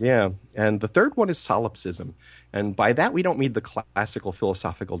 Yeah, and the third one is solipsism. And by that, we don't mean the classical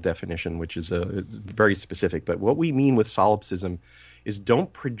philosophical definition, which is very specific. But what we mean with solipsism is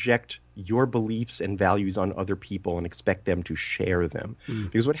don't project your beliefs and values on other people and expect them to share them.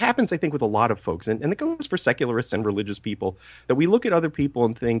 Because what happens, I think, with a lot of folks, and it goes for secularists and religious people, that we look at other people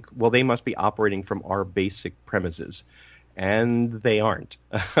and think, well, they must be operating from our basic premises. And they aren't.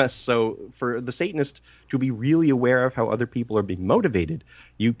 So for the Satanist to be really aware of how other people are being motivated,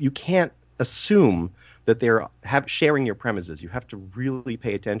 you can't assume that they're sharing your premises. You have to really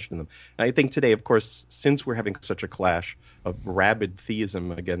pay attention to them. And I think today, of course, since we're having such a clash of rabid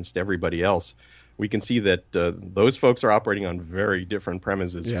theism against everybody else, we can see that those folks are operating on very different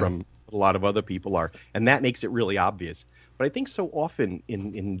premises from a lot of other people are. And that makes it really obvious. But I think so often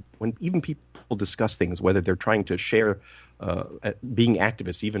when even people discuss things, whether they're trying to share being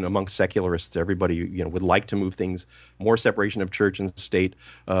activists, even amongst secularists, everybody would like to move things, more separation of church and state,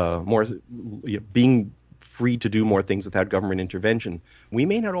 more being free to do more things without government intervention. We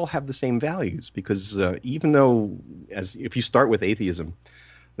may not all have the same values because even though, if you start with atheism,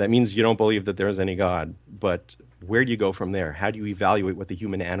 that means you don't believe that there is any God. But where do you go from there? How do you evaluate what the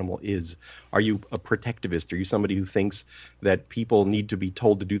human animal is? Are you a protectivist? Are you somebody who thinks that people need to be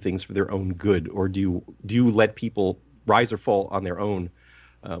told to do things for their own good? Or do you let people rise or fall on their own,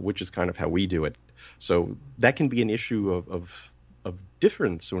 which is kind of how we do it? So that can be an issue of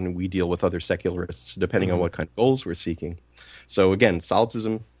difference when we deal with other secularists, depending on what kind of goals we're seeking. So again,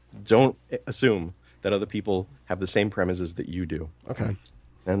 solipsism, don't assume that other people have the same premises that you do. Okay.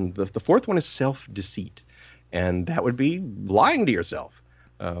 And the fourth one is self-deceit. And that would be lying to yourself.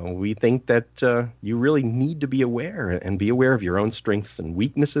 We think that you really need to be aware and be aware of your own strengths and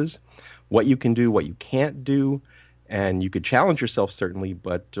weaknesses, what you can do, what you can't do. And you could challenge yourself, certainly,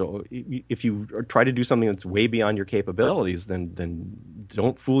 but if you try to do something that's way beyond your capabilities, then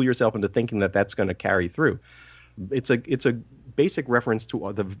don't fool yourself into thinking that that's going to carry through. It's a basic reference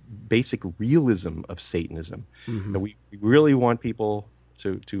to the basic realism of Satanism. That we really want people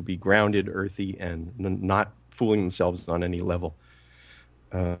to be grounded, earthy, and not fooling themselves on any level.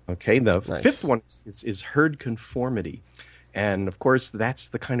 Okay, the fifth one is herd conformity. And, of course, that's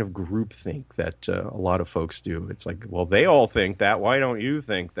the kind of groupthink that a lot of folks do. It's like, well, they all think that. Why don't you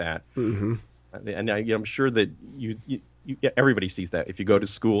think that? And I'm sure that everybody sees that. If you go to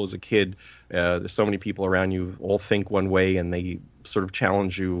school as a kid, there's so many people around you all think one way, and they sort of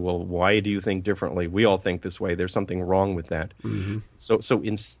challenge you. Well, why do you think differently? We all think this way. There's something wrong with that. Mm-hmm. So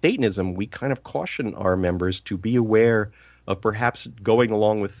in Satanism, we kind of caution our members to be aware of perhaps going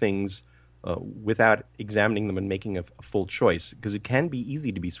along with things without examining them and making a full choice, because it can be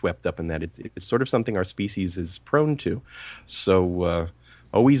easy to be swept up in that. It's sort of something our species is prone to. So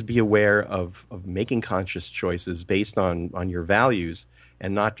always be aware of making conscious choices based on your values,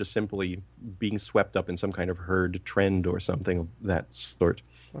 and not just simply being swept up in some kind of herd trend or something of that sort.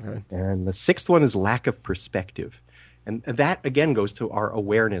 Okay. And the sixth one is lack of perspective. And that, again, goes to our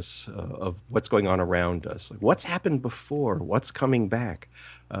awareness of what's going on around us. Like, what's happened before? What's coming back?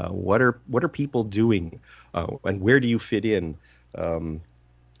 What are people doing? And where do you fit in?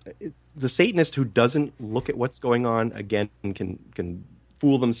 The Satanist who doesn't look at what's going on, again, can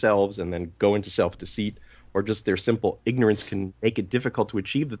fool themselves and then go into self-deceit, or just their simple ignorance can make it difficult to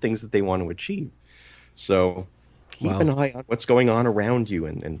achieve the things that they want to achieve. So keep an eye on what's going on around you,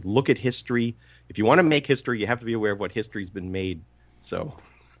 and look at history. If you want to make history, you have to be aware of what history's been made. So,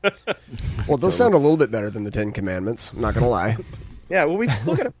 well, those sound a little bit better than the Ten Commandments. I'm not going to lie. Yeah, well, we've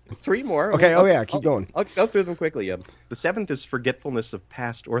still got 3 more. Okay, keep going. I'll go through them quickly. The 7th is forgetfulness of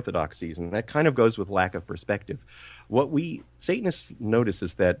past orthodoxies, and that kind of goes with lack of perspective. What we Satanists notice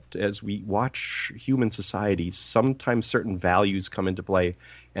is that as we watch human society, sometimes certain values come into play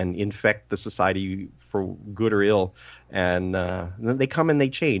and infect the society for good or ill, and then they come and they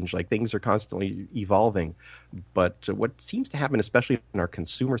change. Like, things are constantly evolving. But what seems to happen, especially in our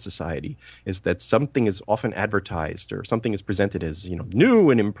consumer society, is that something is often advertised, or something is presented as, new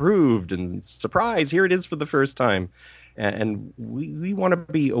and improved, and surprise, here it is for the first time. And we want to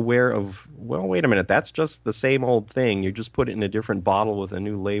be aware of, well, wait a minute, that's just the same old thing. You just put it in a different bottle with a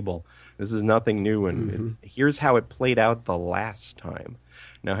new label. This is nothing new, and here's how it played out the last time.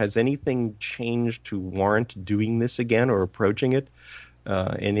 Now, has anything changed to warrant doing this again or approaching it?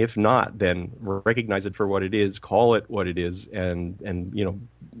 And if not, then recognize it for what it is, call it what it is, and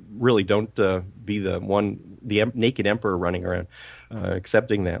really don't be the naked emperor running around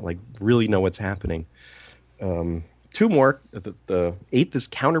accepting that. Like, really know what's happening. 2 more. The 8th is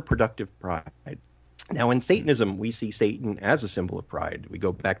counterproductive pride. Now, in Satanism, we see Satan as a symbol of pride. We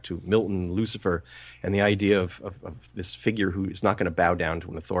go back to Milton, Lucifer, and the idea of this figure who is not going to bow down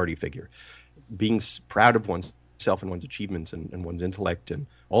to an authority figure. Being proud of oneself and one's achievements and one's intellect and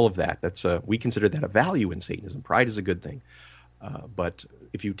all of that. We consider that a value in Satanism. Pride is a good thing. But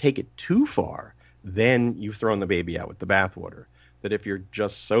if you take it too far, then you've thrown the baby out with the bathwater. That if you're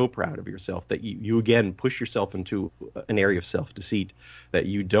just so proud of yourself that you again push yourself into an area of self-deceit, that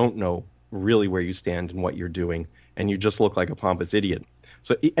you don't know really where you stand and what you're doing, and you just look like a pompous idiot.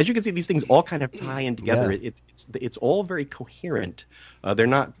 So as you can see, these things all kind of tie in together. Yeah. It's all very coherent. They're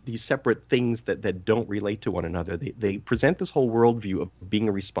not these separate things that don't relate to one another. They present this whole worldview of being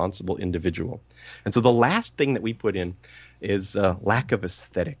a responsible individual. And so the last thing that we put in is lack of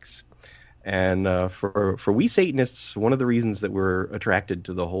aesthetics. And for we Satanists, one of the reasons that we're attracted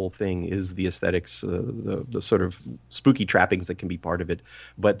to the whole thing is the aesthetics, the sort of spooky trappings that can be part of it.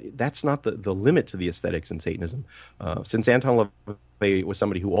 But that's not the limit to the aesthetics in Satanism. Since Anton LaVey was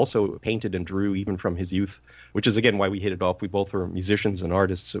somebody who also painted and drew even from his youth, which is, again, why we hit it off. We both were musicians and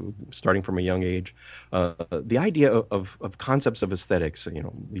artists, starting from a young age. The idea of concepts of aesthetics,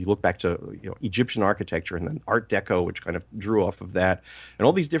 you look back to Egyptian architecture and then Art Deco, which kind of drew off of that, and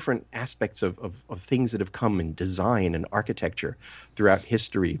all these different aspects of things that have come in design and architecture throughout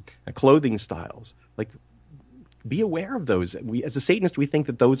history, clothing styles. Like, be aware of those. As a Satanist, we think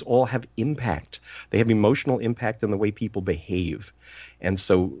that those all have impact. They have emotional impact on the way people behave. And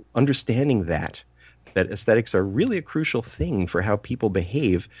so understanding that aesthetics are really a crucial thing for how people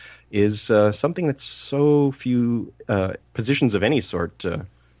behave is something that so few positions of any sort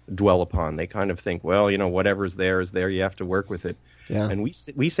dwell upon. They kind of think, well, whatever's there is there. You have to work with it. Yeah. And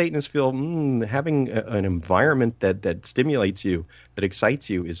we Satanists feel having an environment that stimulates you, that excites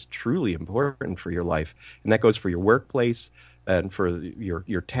you, is truly important for your life. And that goes for your workplace and for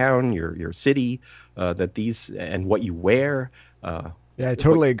your town, your city, and what you wear. Yeah, I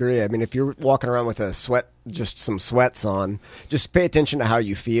totally agree. I mean, if you're walking around with just some sweats on, just pay attention to how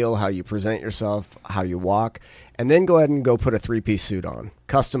you feel, how you present yourself, how you walk, and then go ahead and go put a 3-piece suit on,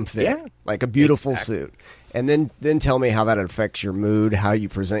 custom fit, like a beautiful suit. And then tell me how that affects your mood, how you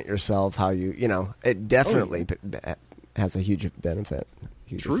present yourself, how it definitely has a huge benefit.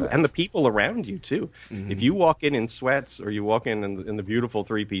 True, effect. And the people around you too. Mm-hmm. If you walk in sweats or you walk in the beautiful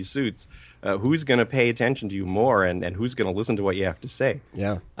 3-piece suits, who's going to pay attention to you more, and who's going to listen to what you have to say?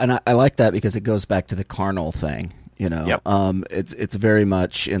 Yeah, and I like that because it goes back to the carnal thing. You know, Yep. it's very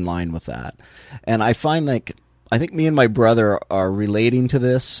much in line with that, and I find I think me and my brother are relating to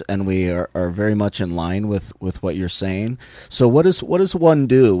this, and we are very much in line with what you're saying. So what does one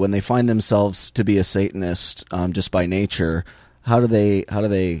do when they find themselves to be a Satanist just by nature? How do they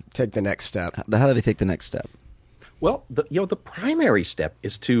take the next step? How do they take the next step? Well, the primary step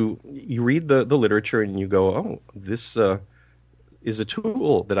is you read the literature and you go, oh, this is a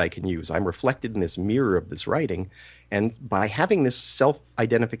tool that I can use. I'm reflected in this mirror of this writing. And by having this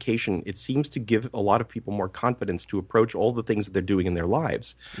self-identification, it seems to give a lot of people more confidence to approach all the things that they're doing in their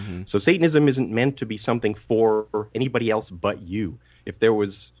lives. Mm-hmm. So Satanism isn't meant to be something for anybody else but you. If there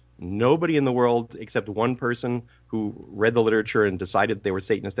was nobody in the world except one person who read the literature and decided they were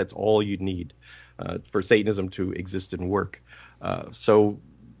Satanists, that's all you'd need for Satanism to exist and work. So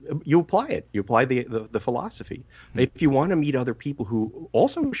you apply it. You apply the philosophy. If you want to meet other people who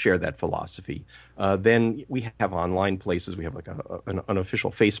also share that philosophy, then we have online places. We have like an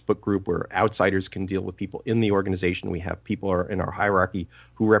unofficial Facebook group where outsiders can deal with people in the organization. We have people in our hierarchy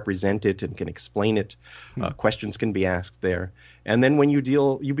who represent it and can explain it. Questions can be asked there. And then when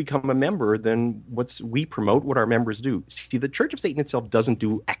you become a member, then we promote what our members do. See, the Church of Satan itself doesn't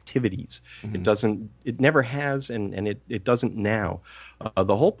do activities. Mm-hmm. It never has, and it doesn't now.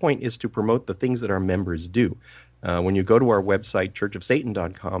 The whole point is to promote the things that our members do. When you go to our website,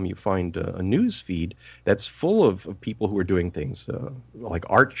 churchofsatan.com, you find a news feed that's full of people who are doing things like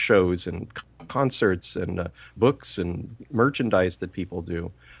art shows and concerts and books and merchandise that people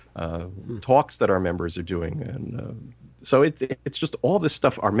do, talks that our members are doing. And so it's just all this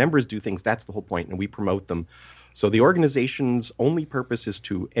stuff. Our members do things. That's the whole point, and we promote them. So the organization's only purpose is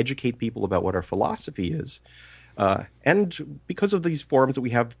to educate people about what our philosophy is. And because of these forums that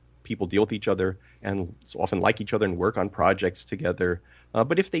we have, people deal with each other and so often like each other and work on projects together.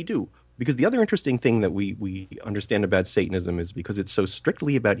 But if they do, because the other interesting thing that we understand about Satanism is because it's so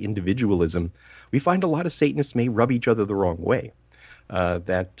strictly about individualism, we find a lot of Satanists may rub each other the wrong way.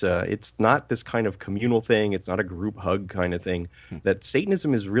 That it's not this kind of communal thing. It's not a group hug kind of thing. That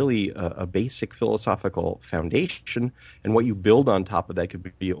Satanism is really a basic philosophical foundation, and what you build on top of that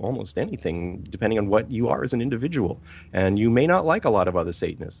could be almost anything, depending on what you are as an individual. And you may not like a lot of other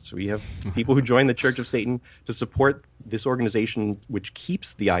Satanists. We have people who join the Church of Satan to support this organization, which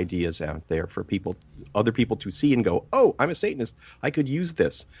keeps the ideas out there for other people to see and go, oh, I'm a Satanist. I could use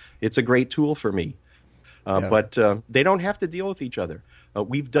this. It's a great tool for me. But they don't have to deal with each other.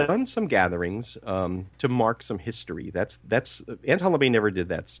 We've done some gatherings to mark some history. That's Anton LaVey never did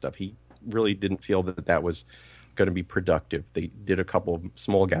that stuff. He really didn't feel that was going to be productive. They did a couple of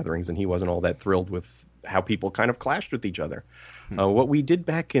small gatherings, and he wasn't all that thrilled with how people kind of clashed with each other. What we did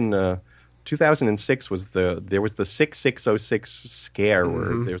back in 2006 was there was the 6606 scare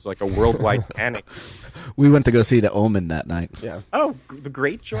where there was like a worldwide panic. We went to go see The Omen that night. Yeah. Oh, the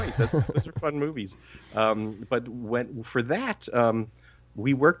great choice. Those are fun movies. But for that,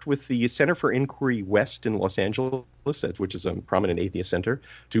 we worked with the Center for Inquiry West in Los Angeles, which is a prominent atheist center,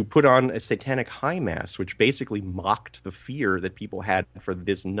 to put on a satanic high mass, which basically mocked the fear that people had for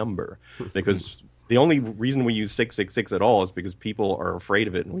this number. Because the only reason we use 666 at all is because people are afraid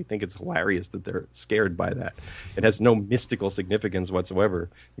of it, and we think it's hilarious that they're scared by that. It has no mystical significance whatsoever,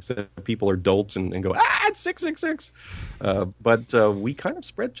 except people are dolts and go, it's 666. But we kind of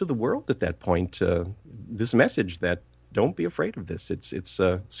spread to the world at that point this message that don't be afraid of this. It's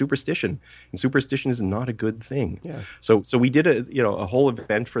superstition, and superstition is not a good thing. Yeah. So we did a whole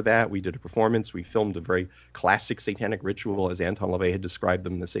event for that. We did a performance. We filmed a very classic satanic ritual as Anton LaVey had described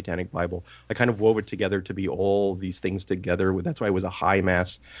them in the Satanic Bible. I kind of wove it together to be all these things together. That's why it was a high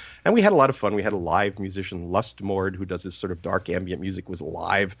mass, and we had a lot of fun. We had a live musician, Lustmord, who does this sort of dark ambient music, was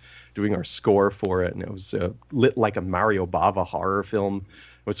live doing our score for it, and it was lit like a Mario Bava horror film.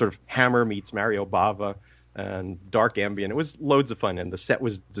 It was sort of Hammer meets Mario Bava and dark ambient. It was loads of fun, and the set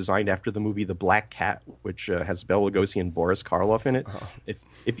was designed after the movie The Black Cat, which has Bela Lugosi and Boris Karloff in it.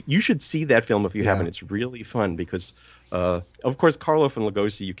 If you should see that film if you haven't, it's really fun because, of course, Karloff and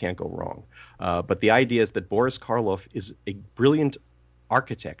Lugosi, you can't go wrong. But the idea is that Boris Karloff is a brilliant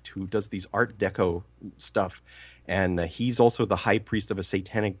architect who does these Art Deco stuff. And he's also the high priest of a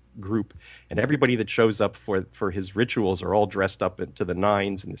satanic group. And everybody that shows up for his rituals are all dressed up to the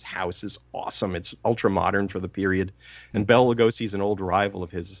nines. And this house is awesome. It's ultra modern for the period. And Bela Lugosi's an old rival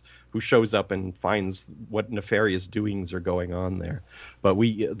of his who shows up and finds what nefarious doings are going on there. But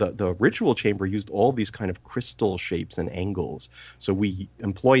the ritual chamber used all these kind of crystal shapes and angles. So we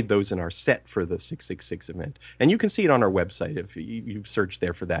employed those in our set for the 666 event. And you can see it on our website. If you search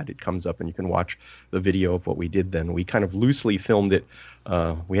there for that, it comes up and you can watch the video of what we did then. We kind of loosely filmed it.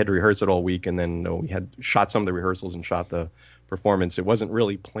 We had to rehearse it all week, and then we had shot some of the rehearsals and shot the performance. It wasn't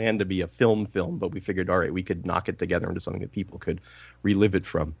really planned to be a film, but we figured, all right, we could knock it together into something that people could relive it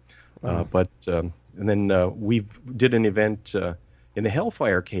from. And then we did an event in the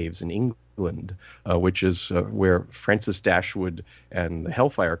Hellfire Caves in England, which is where Francis Dashwood and the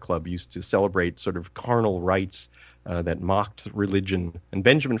Hellfire Club used to celebrate sort of carnal rites that mocked religion. And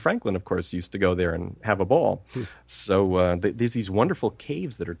Benjamin Franklin, of course, used to go there and have a ball. So there's these wonderful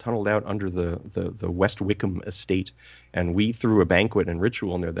caves that are tunneled out under the West Wickham estate. And we threw a banquet and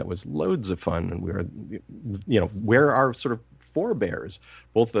ritual in there that was loads of fun. And we were, where our sort of forebears,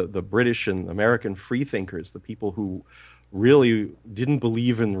 both the British and American freethinkers, the people who really didn't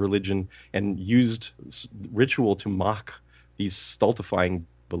believe in religion and used ritual to mock these stultifying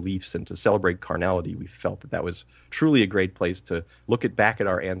beliefs and to celebrate carnality, we felt that was truly a great place to look back at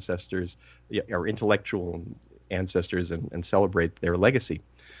our ancestors, our intellectual ancestors, and celebrate their legacy.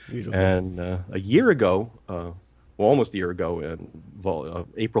 Beautiful. And a year ago, almost a year ago,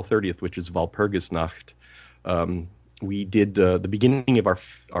 April 30th, which is Walpurgisnacht, we did the beginning of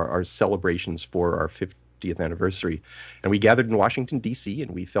our celebrations for our 50th anniversary. And we gathered in Washington, D.C.,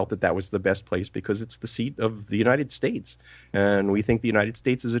 and we felt that was the best place because it's the seat of the United States. And we think the United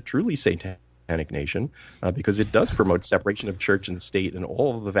States is a truly satanic nation because it does promote separation of church and state and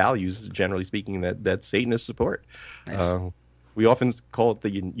all of the values, generally speaking, that Satanists support. Nice. We often call it the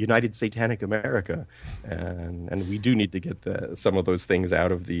United Satanic America, and we do need to get some of those things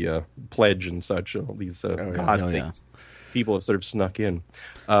out of the pledge and such. All these things people have sort of snuck in,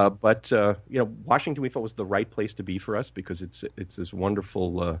 but Washington we felt was the right place to be for us because it's this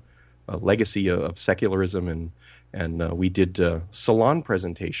wonderful legacy of secularism, and we did salon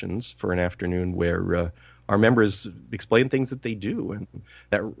presentations for an afternoon where our members explain things that they do, and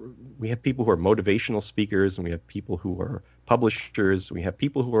that we have people who are motivational speakers, and we have people who are publishers, we have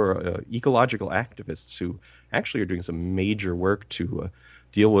people who are ecological activists who actually are doing some major work to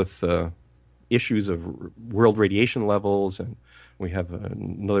deal with issues of world radiation levels, and we have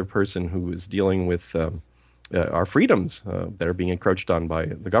another person who is dealing with our freedoms that are being encroached on by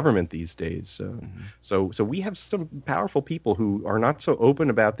the government these days. So we have some powerful people who are not so open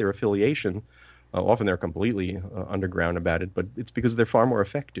about their affiliation. Often they're completely underground about it, but it's because they're far more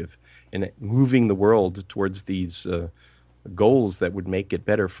effective in moving the world towards these goals that would make it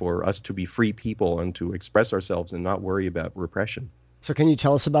better for us to be free people and to express ourselves and not worry about repression. So can you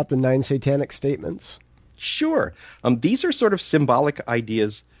tell us about the 9 satanic statements? Sure. These are sort of symbolic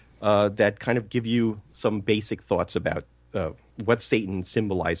ideas that kind of give you some basic thoughts about what Satan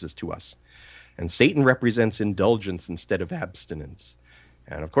symbolizes to us. And Satan represents indulgence instead of abstinence.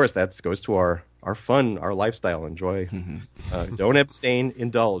 And of course, that goes to our fun, our lifestyle, enjoy. Don't abstain,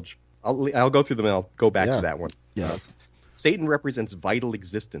 indulge. I'll go through them and I'll go back to that one. Yeah. Satan represents vital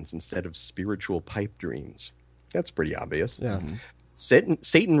existence instead of spiritual pipe dreams. That's pretty obvious. Yeah.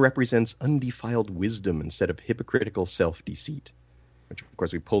 Satan represents undefiled wisdom instead of hypocritical self-deceit, which of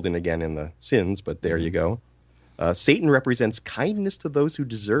course we pulled in again in the sins, but there you go. Satan represents kindness to those who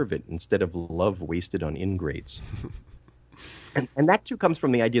deserve it instead of love wasted on ingrates. And that, too, comes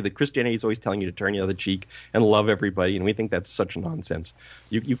from the idea that Christianity is always telling you to turn the other cheek and love everybody, and we think that's such nonsense.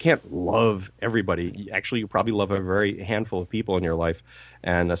 You can't love everybody. Actually, you probably love a very handful of people in your life,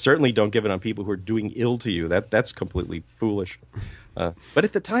 and certainly don't give it on people who are doing ill to you. That's completely foolish. But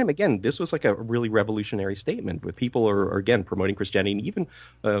at the time, again, this was like a really revolutionary statement. With people are again, promoting Christianity, and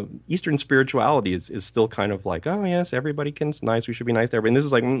even Eastern spirituality is still kind of like, oh, yes, everybody is nice. We should be nice to everybody. And this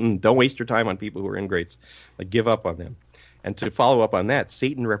is like, don't waste your time on people who are ingrates. Like, give up on them. And to follow up on that,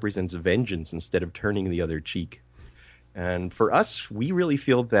 Satan represents vengeance instead of turning the other cheek. And for us, we really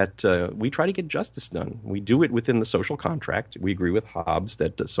feel that we try to get justice done. We do it within the social contract. We agree with Hobbes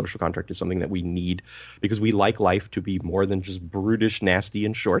that the social contract is something that we need because we like life to be more than just brutish, nasty,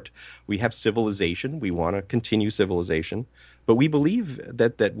 and short. We have civilization. We want to continue civilization. But we believe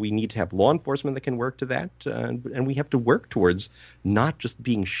that we need to have law enforcement that can work to that. And we have to work towards not just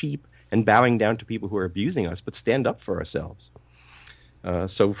being sheep and bowing down to people who are abusing us, but stand up for ourselves.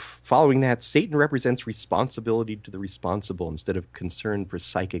 So following that, Satan represents responsibility to the responsible instead of concern for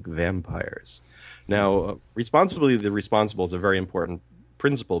psychic vampires. Now, responsibility to the responsible is a very important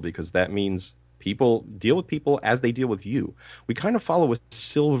principle because that means people deal with people as they deal with you. We kind of follow a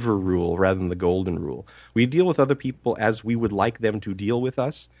silver rule rather than the golden rule. We deal with other people as we would like them to deal with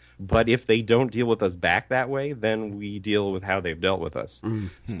us, But if they don't deal with us back that way, then we deal with how they've dealt with us.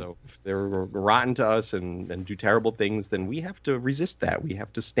 So if they're rotten to us and do terrible things, then we have to resist that. We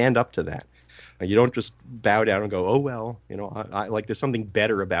have to stand up to that. You don't just bow down and go, oh, well, I like there's something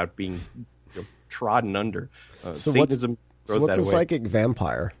better about being trodden under. Satanism throws that away. A psychic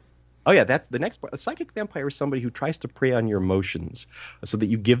vampire? Oh, yeah, that's the next part. A psychic vampire is somebody who tries to prey on your emotions so that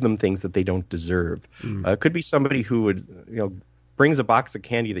you give them things that they don't deserve. It could be somebody who would, brings a box of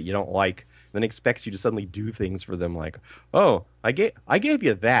candy that you don't like, then expects you to suddenly do things for them like, oh, I gave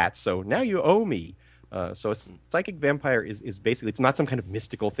you that, so now you owe me. So a psychic vampire is basically, it's not some kind of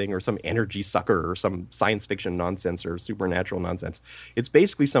mystical thing or some energy sucker or some science fiction nonsense or supernatural nonsense. It's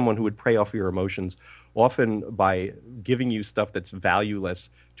basically someone who would prey off your emotions, often by giving you stuff that's valueless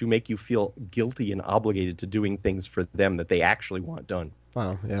to make you feel guilty and obligated to doing things for them that they actually want done.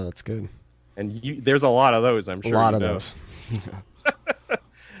 Wow, yeah, that's good. And there's a lot of those, I'm sure. A lot of those.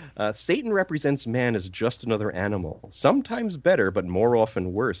 Satan represents man as just another animal, sometimes better, but more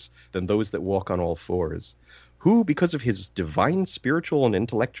often worse than those that walk on all fours, who, because of his divine spiritual and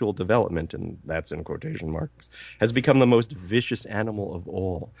intellectual development, and that's in quotation marks, has become the most vicious animal of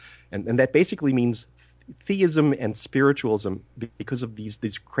all. And that basically means theism and spiritualism, because of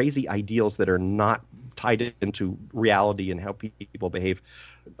these crazy ideals that are not tied into reality and how people behave,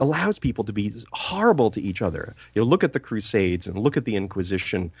 allows people to be horrible to each other. Look at the Crusades and look at the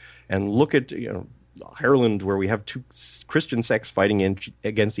Inquisition and look at Ireland, where we have two Christian sects fighting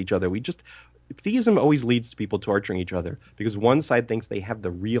against each other. Theism always leads to people torturing each other because one side thinks they have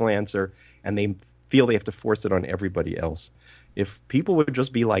the real answer and they feel they have to force it on everybody else. If people would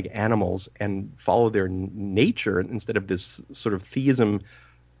just be like animals and follow their nature instead of this sort of theism,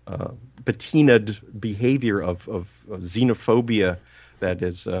 patinaed behavior of xenophobia that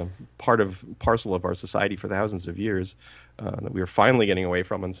is parcel of our society for thousands of years, that we are finally getting away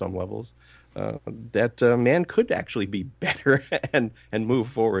from on some levels, that man could actually be better and move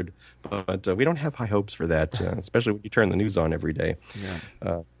forward. But we don't have high hopes for that, especially when you turn the news on every day.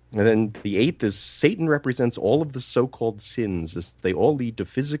 Yeah. And then the eighth is Satan represents all of the so-called sins, as they all lead to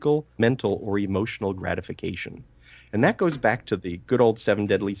physical, mental, or emotional gratification. And that goes back to the good old 7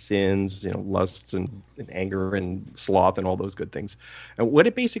 deadly sins, lusts and anger and sloth and all those good things. And what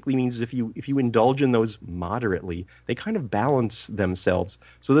it basically means is if you indulge in those moderately, they kind of balance themselves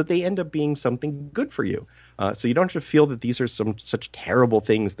so that they end up being something good for you. So you don't have to feel that these are some such terrible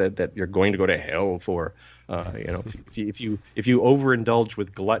things that you're going to go to hell for. If you overindulge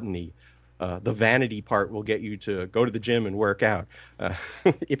with gluttony, the vanity part will get you to go to the gym and work out.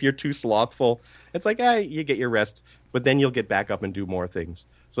 If you're too slothful, it's like, you get your rest, but then you'll get back up and do more things.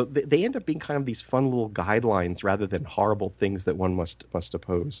 So they end up being kind of these fun little guidelines rather than horrible things that one must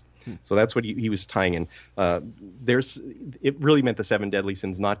oppose. So that's what he was tying in. It really meant the 7 deadly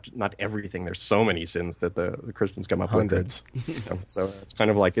sins, not everything. There's so many sins that the Christians come up Hundreds. with. So it's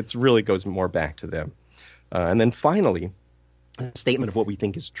kind of like, it really goes more back to them. And then finally, a statement of what we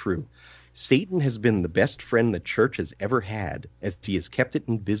think is true. Satan has been the best friend the church has ever had, as he has kept it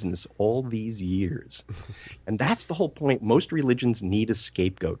in business all these years. And that's the whole point. Most religions need a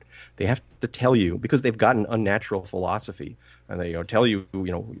scapegoat. They have to tell you, because they've got an unnatural philosophy, and they tell you,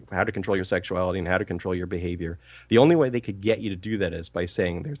 how to control your sexuality and how to control your behavior. The only way they could get you to do that is by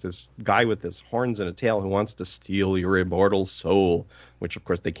saying, there's this guy with this horns and a tail who wants to steal your immortal soul, which of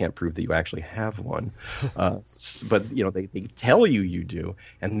course they can't prove that you actually have one. But they tell you do,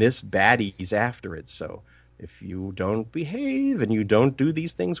 and this baddie's after it. So if you don't behave and you don't do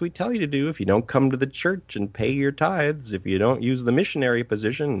these things we tell you to do, if you don't come to the church and pay your tithes, if you don't use the missionary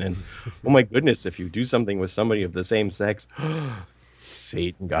position, and oh my goodness, if you do something with somebody of the same sex,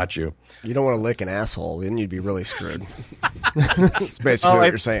 Satan got you. You don't want to lick an asshole, then you'd be really screwed. That's basically what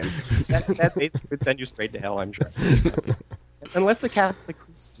you're saying. That basically would send you straight to hell, I'm sure. Unless the Catholic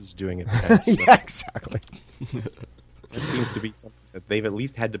priest is doing it. Perhaps, yeah, exactly. That seems to be something that they've at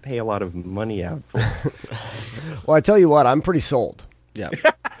least had to pay a lot of money out for. Well, I tell you what, I'm pretty sold. Yeah.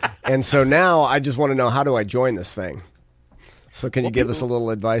 And so now I just want to know, how do I join this thing? So can you give us a little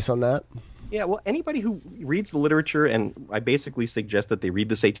advice on that? Yeah, well, anybody who reads the literature, and I basically suggest that they read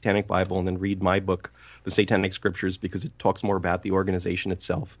the Satanic Bible and then read my book, The Satanic Scriptures, because it talks more about the organization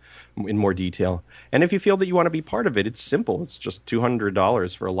itself in more detail. And if you feel that you want to be part of it, it's simple. It's just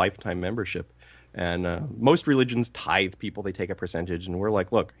 $200 for a lifetime membership. And most religions tithe people. They take a percentage, and we're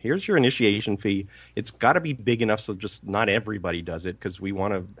like, look, here's your initiation fee. It's got to be big enough so just not everybody does it, because we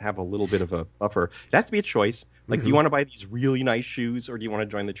want to have a little bit of a buffer. It has to be a choice. Like, do you want to buy these really nice shoes, or do you want to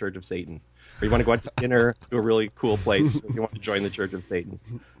join the Church of Satan? or you want to go out to dinner to a really cool place, if you want to join the Church of Satan.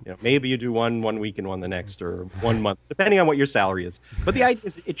 Maybe you do one week and one the next, or 1 month, depending on what your salary is. But the idea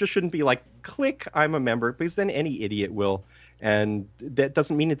is it just shouldn't be like, click, I'm a member, because then any idiot will. And that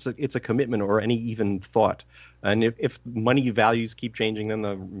doesn't mean it's a commitment or any even thought. And if money values keep changing, then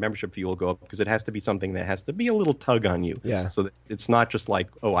the membership fee will go up, because it has to be something that has to be a little tug on you. Yeah. So that it's not just like,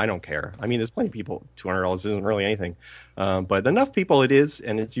 oh, I don't care. I mean, there's plenty of people, $200 isn't really anything. But enough people it is,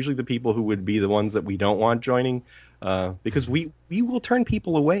 and it's usually the people who would be the ones that we don't want joining, because we will turn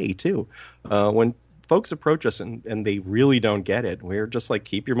people away, too. When folks approach us and they really don't get it, we're just like,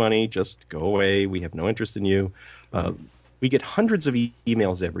 keep your money, just go away. We have no interest in you. We get hundreds of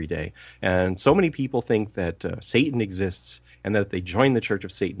emails every day, and so many people think that Satan exists, and that if they join the Church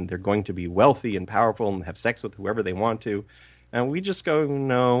of Satan, they're going to be wealthy and powerful and have sex with whoever they want to. And we just go,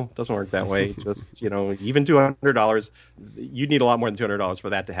 no, it doesn't work that way. Just, even $200, you need a lot more than $200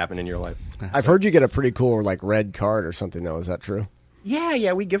 for that to happen in your life. I've heard you get a pretty cool red card or something, though. Is that true?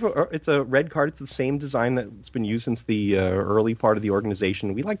 Yeah, we give it's a red card. It's the same design that's been used since the early part of the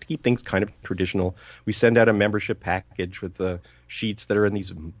organization. We like to keep things kind of traditional. We send out a membership package with the sheets that are in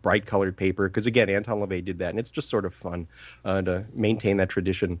these bright colored paper, because again, Anton LaVey did that, and it's just sort of fun to maintain that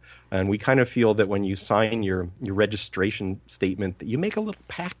tradition. And we kind of feel that when you sign your registration statement, that you make a little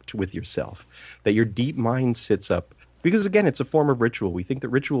pact with yourself, that your deep mind sits up. Because, again, it's a form of ritual. We think that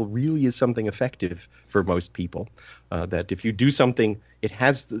ritual really is something effective for most people, that if you do something, it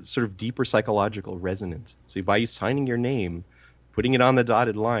has the sort of deeper psychological resonance. So by you signing your name, putting it on the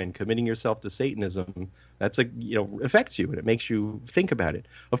dotted line, committing yourself to Satanism, that's affects you, and it makes you think about it.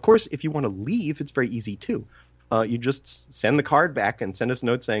 Of course, if you want to leave, it's very easy, too. You just send the card back and send us a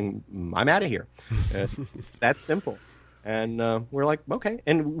note saying, I'm out of here. That's simple. And we're like, okay.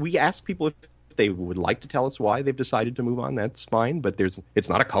 And we ask people if they would like to tell us why they've decided to move on, that's fine. But it's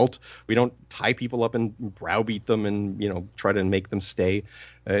not a cult. We don't tie people up and browbeat them and try to make them stay.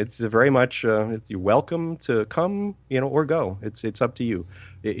 It's very much you're welcome to come, or go. It's up to you.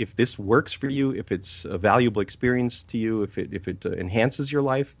 If this works for you, if it's a valuable experience to you, if it enhances your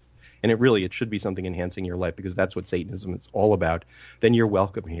life, and it should be something enhancing your life, because that's what Satanism is all about, then you're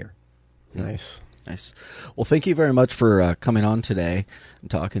welcome here. Nice. Well, thank you very much for coming on today and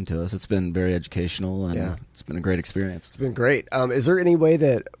talking to us. It's been very educational, and it's been a great experience. It's been great. Is there any way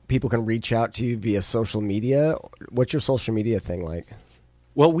that people can reach out to you via social media? What's your social media thing like?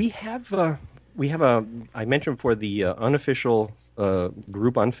 Well, we have I mentioned before, the unofficial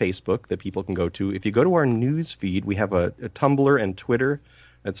group on Facebook that people can go to. If you go to our news feed, we have a Tumblr and Twitter.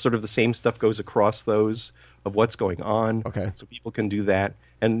 It's sort of the same stuff goes across those of what's going on. Okay. So people can do that.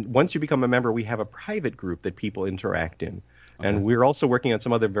 And once you become a member, we have a private group that people interact in. Okay. And we're also working on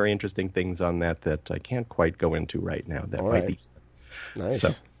some other very interesting things on that I can't quite go into right now. That might be nice. So.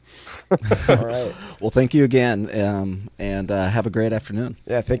 All right. Well, thank you again, and have a great afternoon.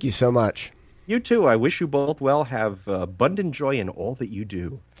 Yeah, thank you so much. You too. I wish you both well. Have abundant joy in all that you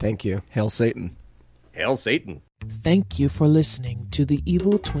do. Thank you. Hail Satan. Hail Satan. Thank you for listening to the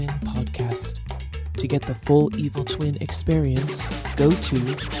Evil Twin podcast. To get the full Evil Twin experience, go to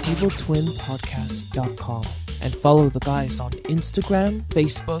eviltwinpodcast.com and follow the guys on Instagram,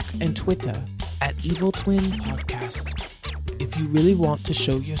 Facebook, and Twitter at Evil Twin Podcast. If you really want to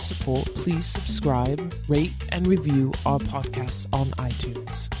show your support, please subscribe, rate, and review our podcasts on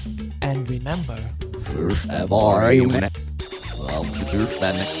iTunes. And remember, surf är bara unit. Alltså surf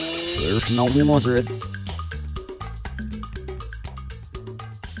den. Surf någon måste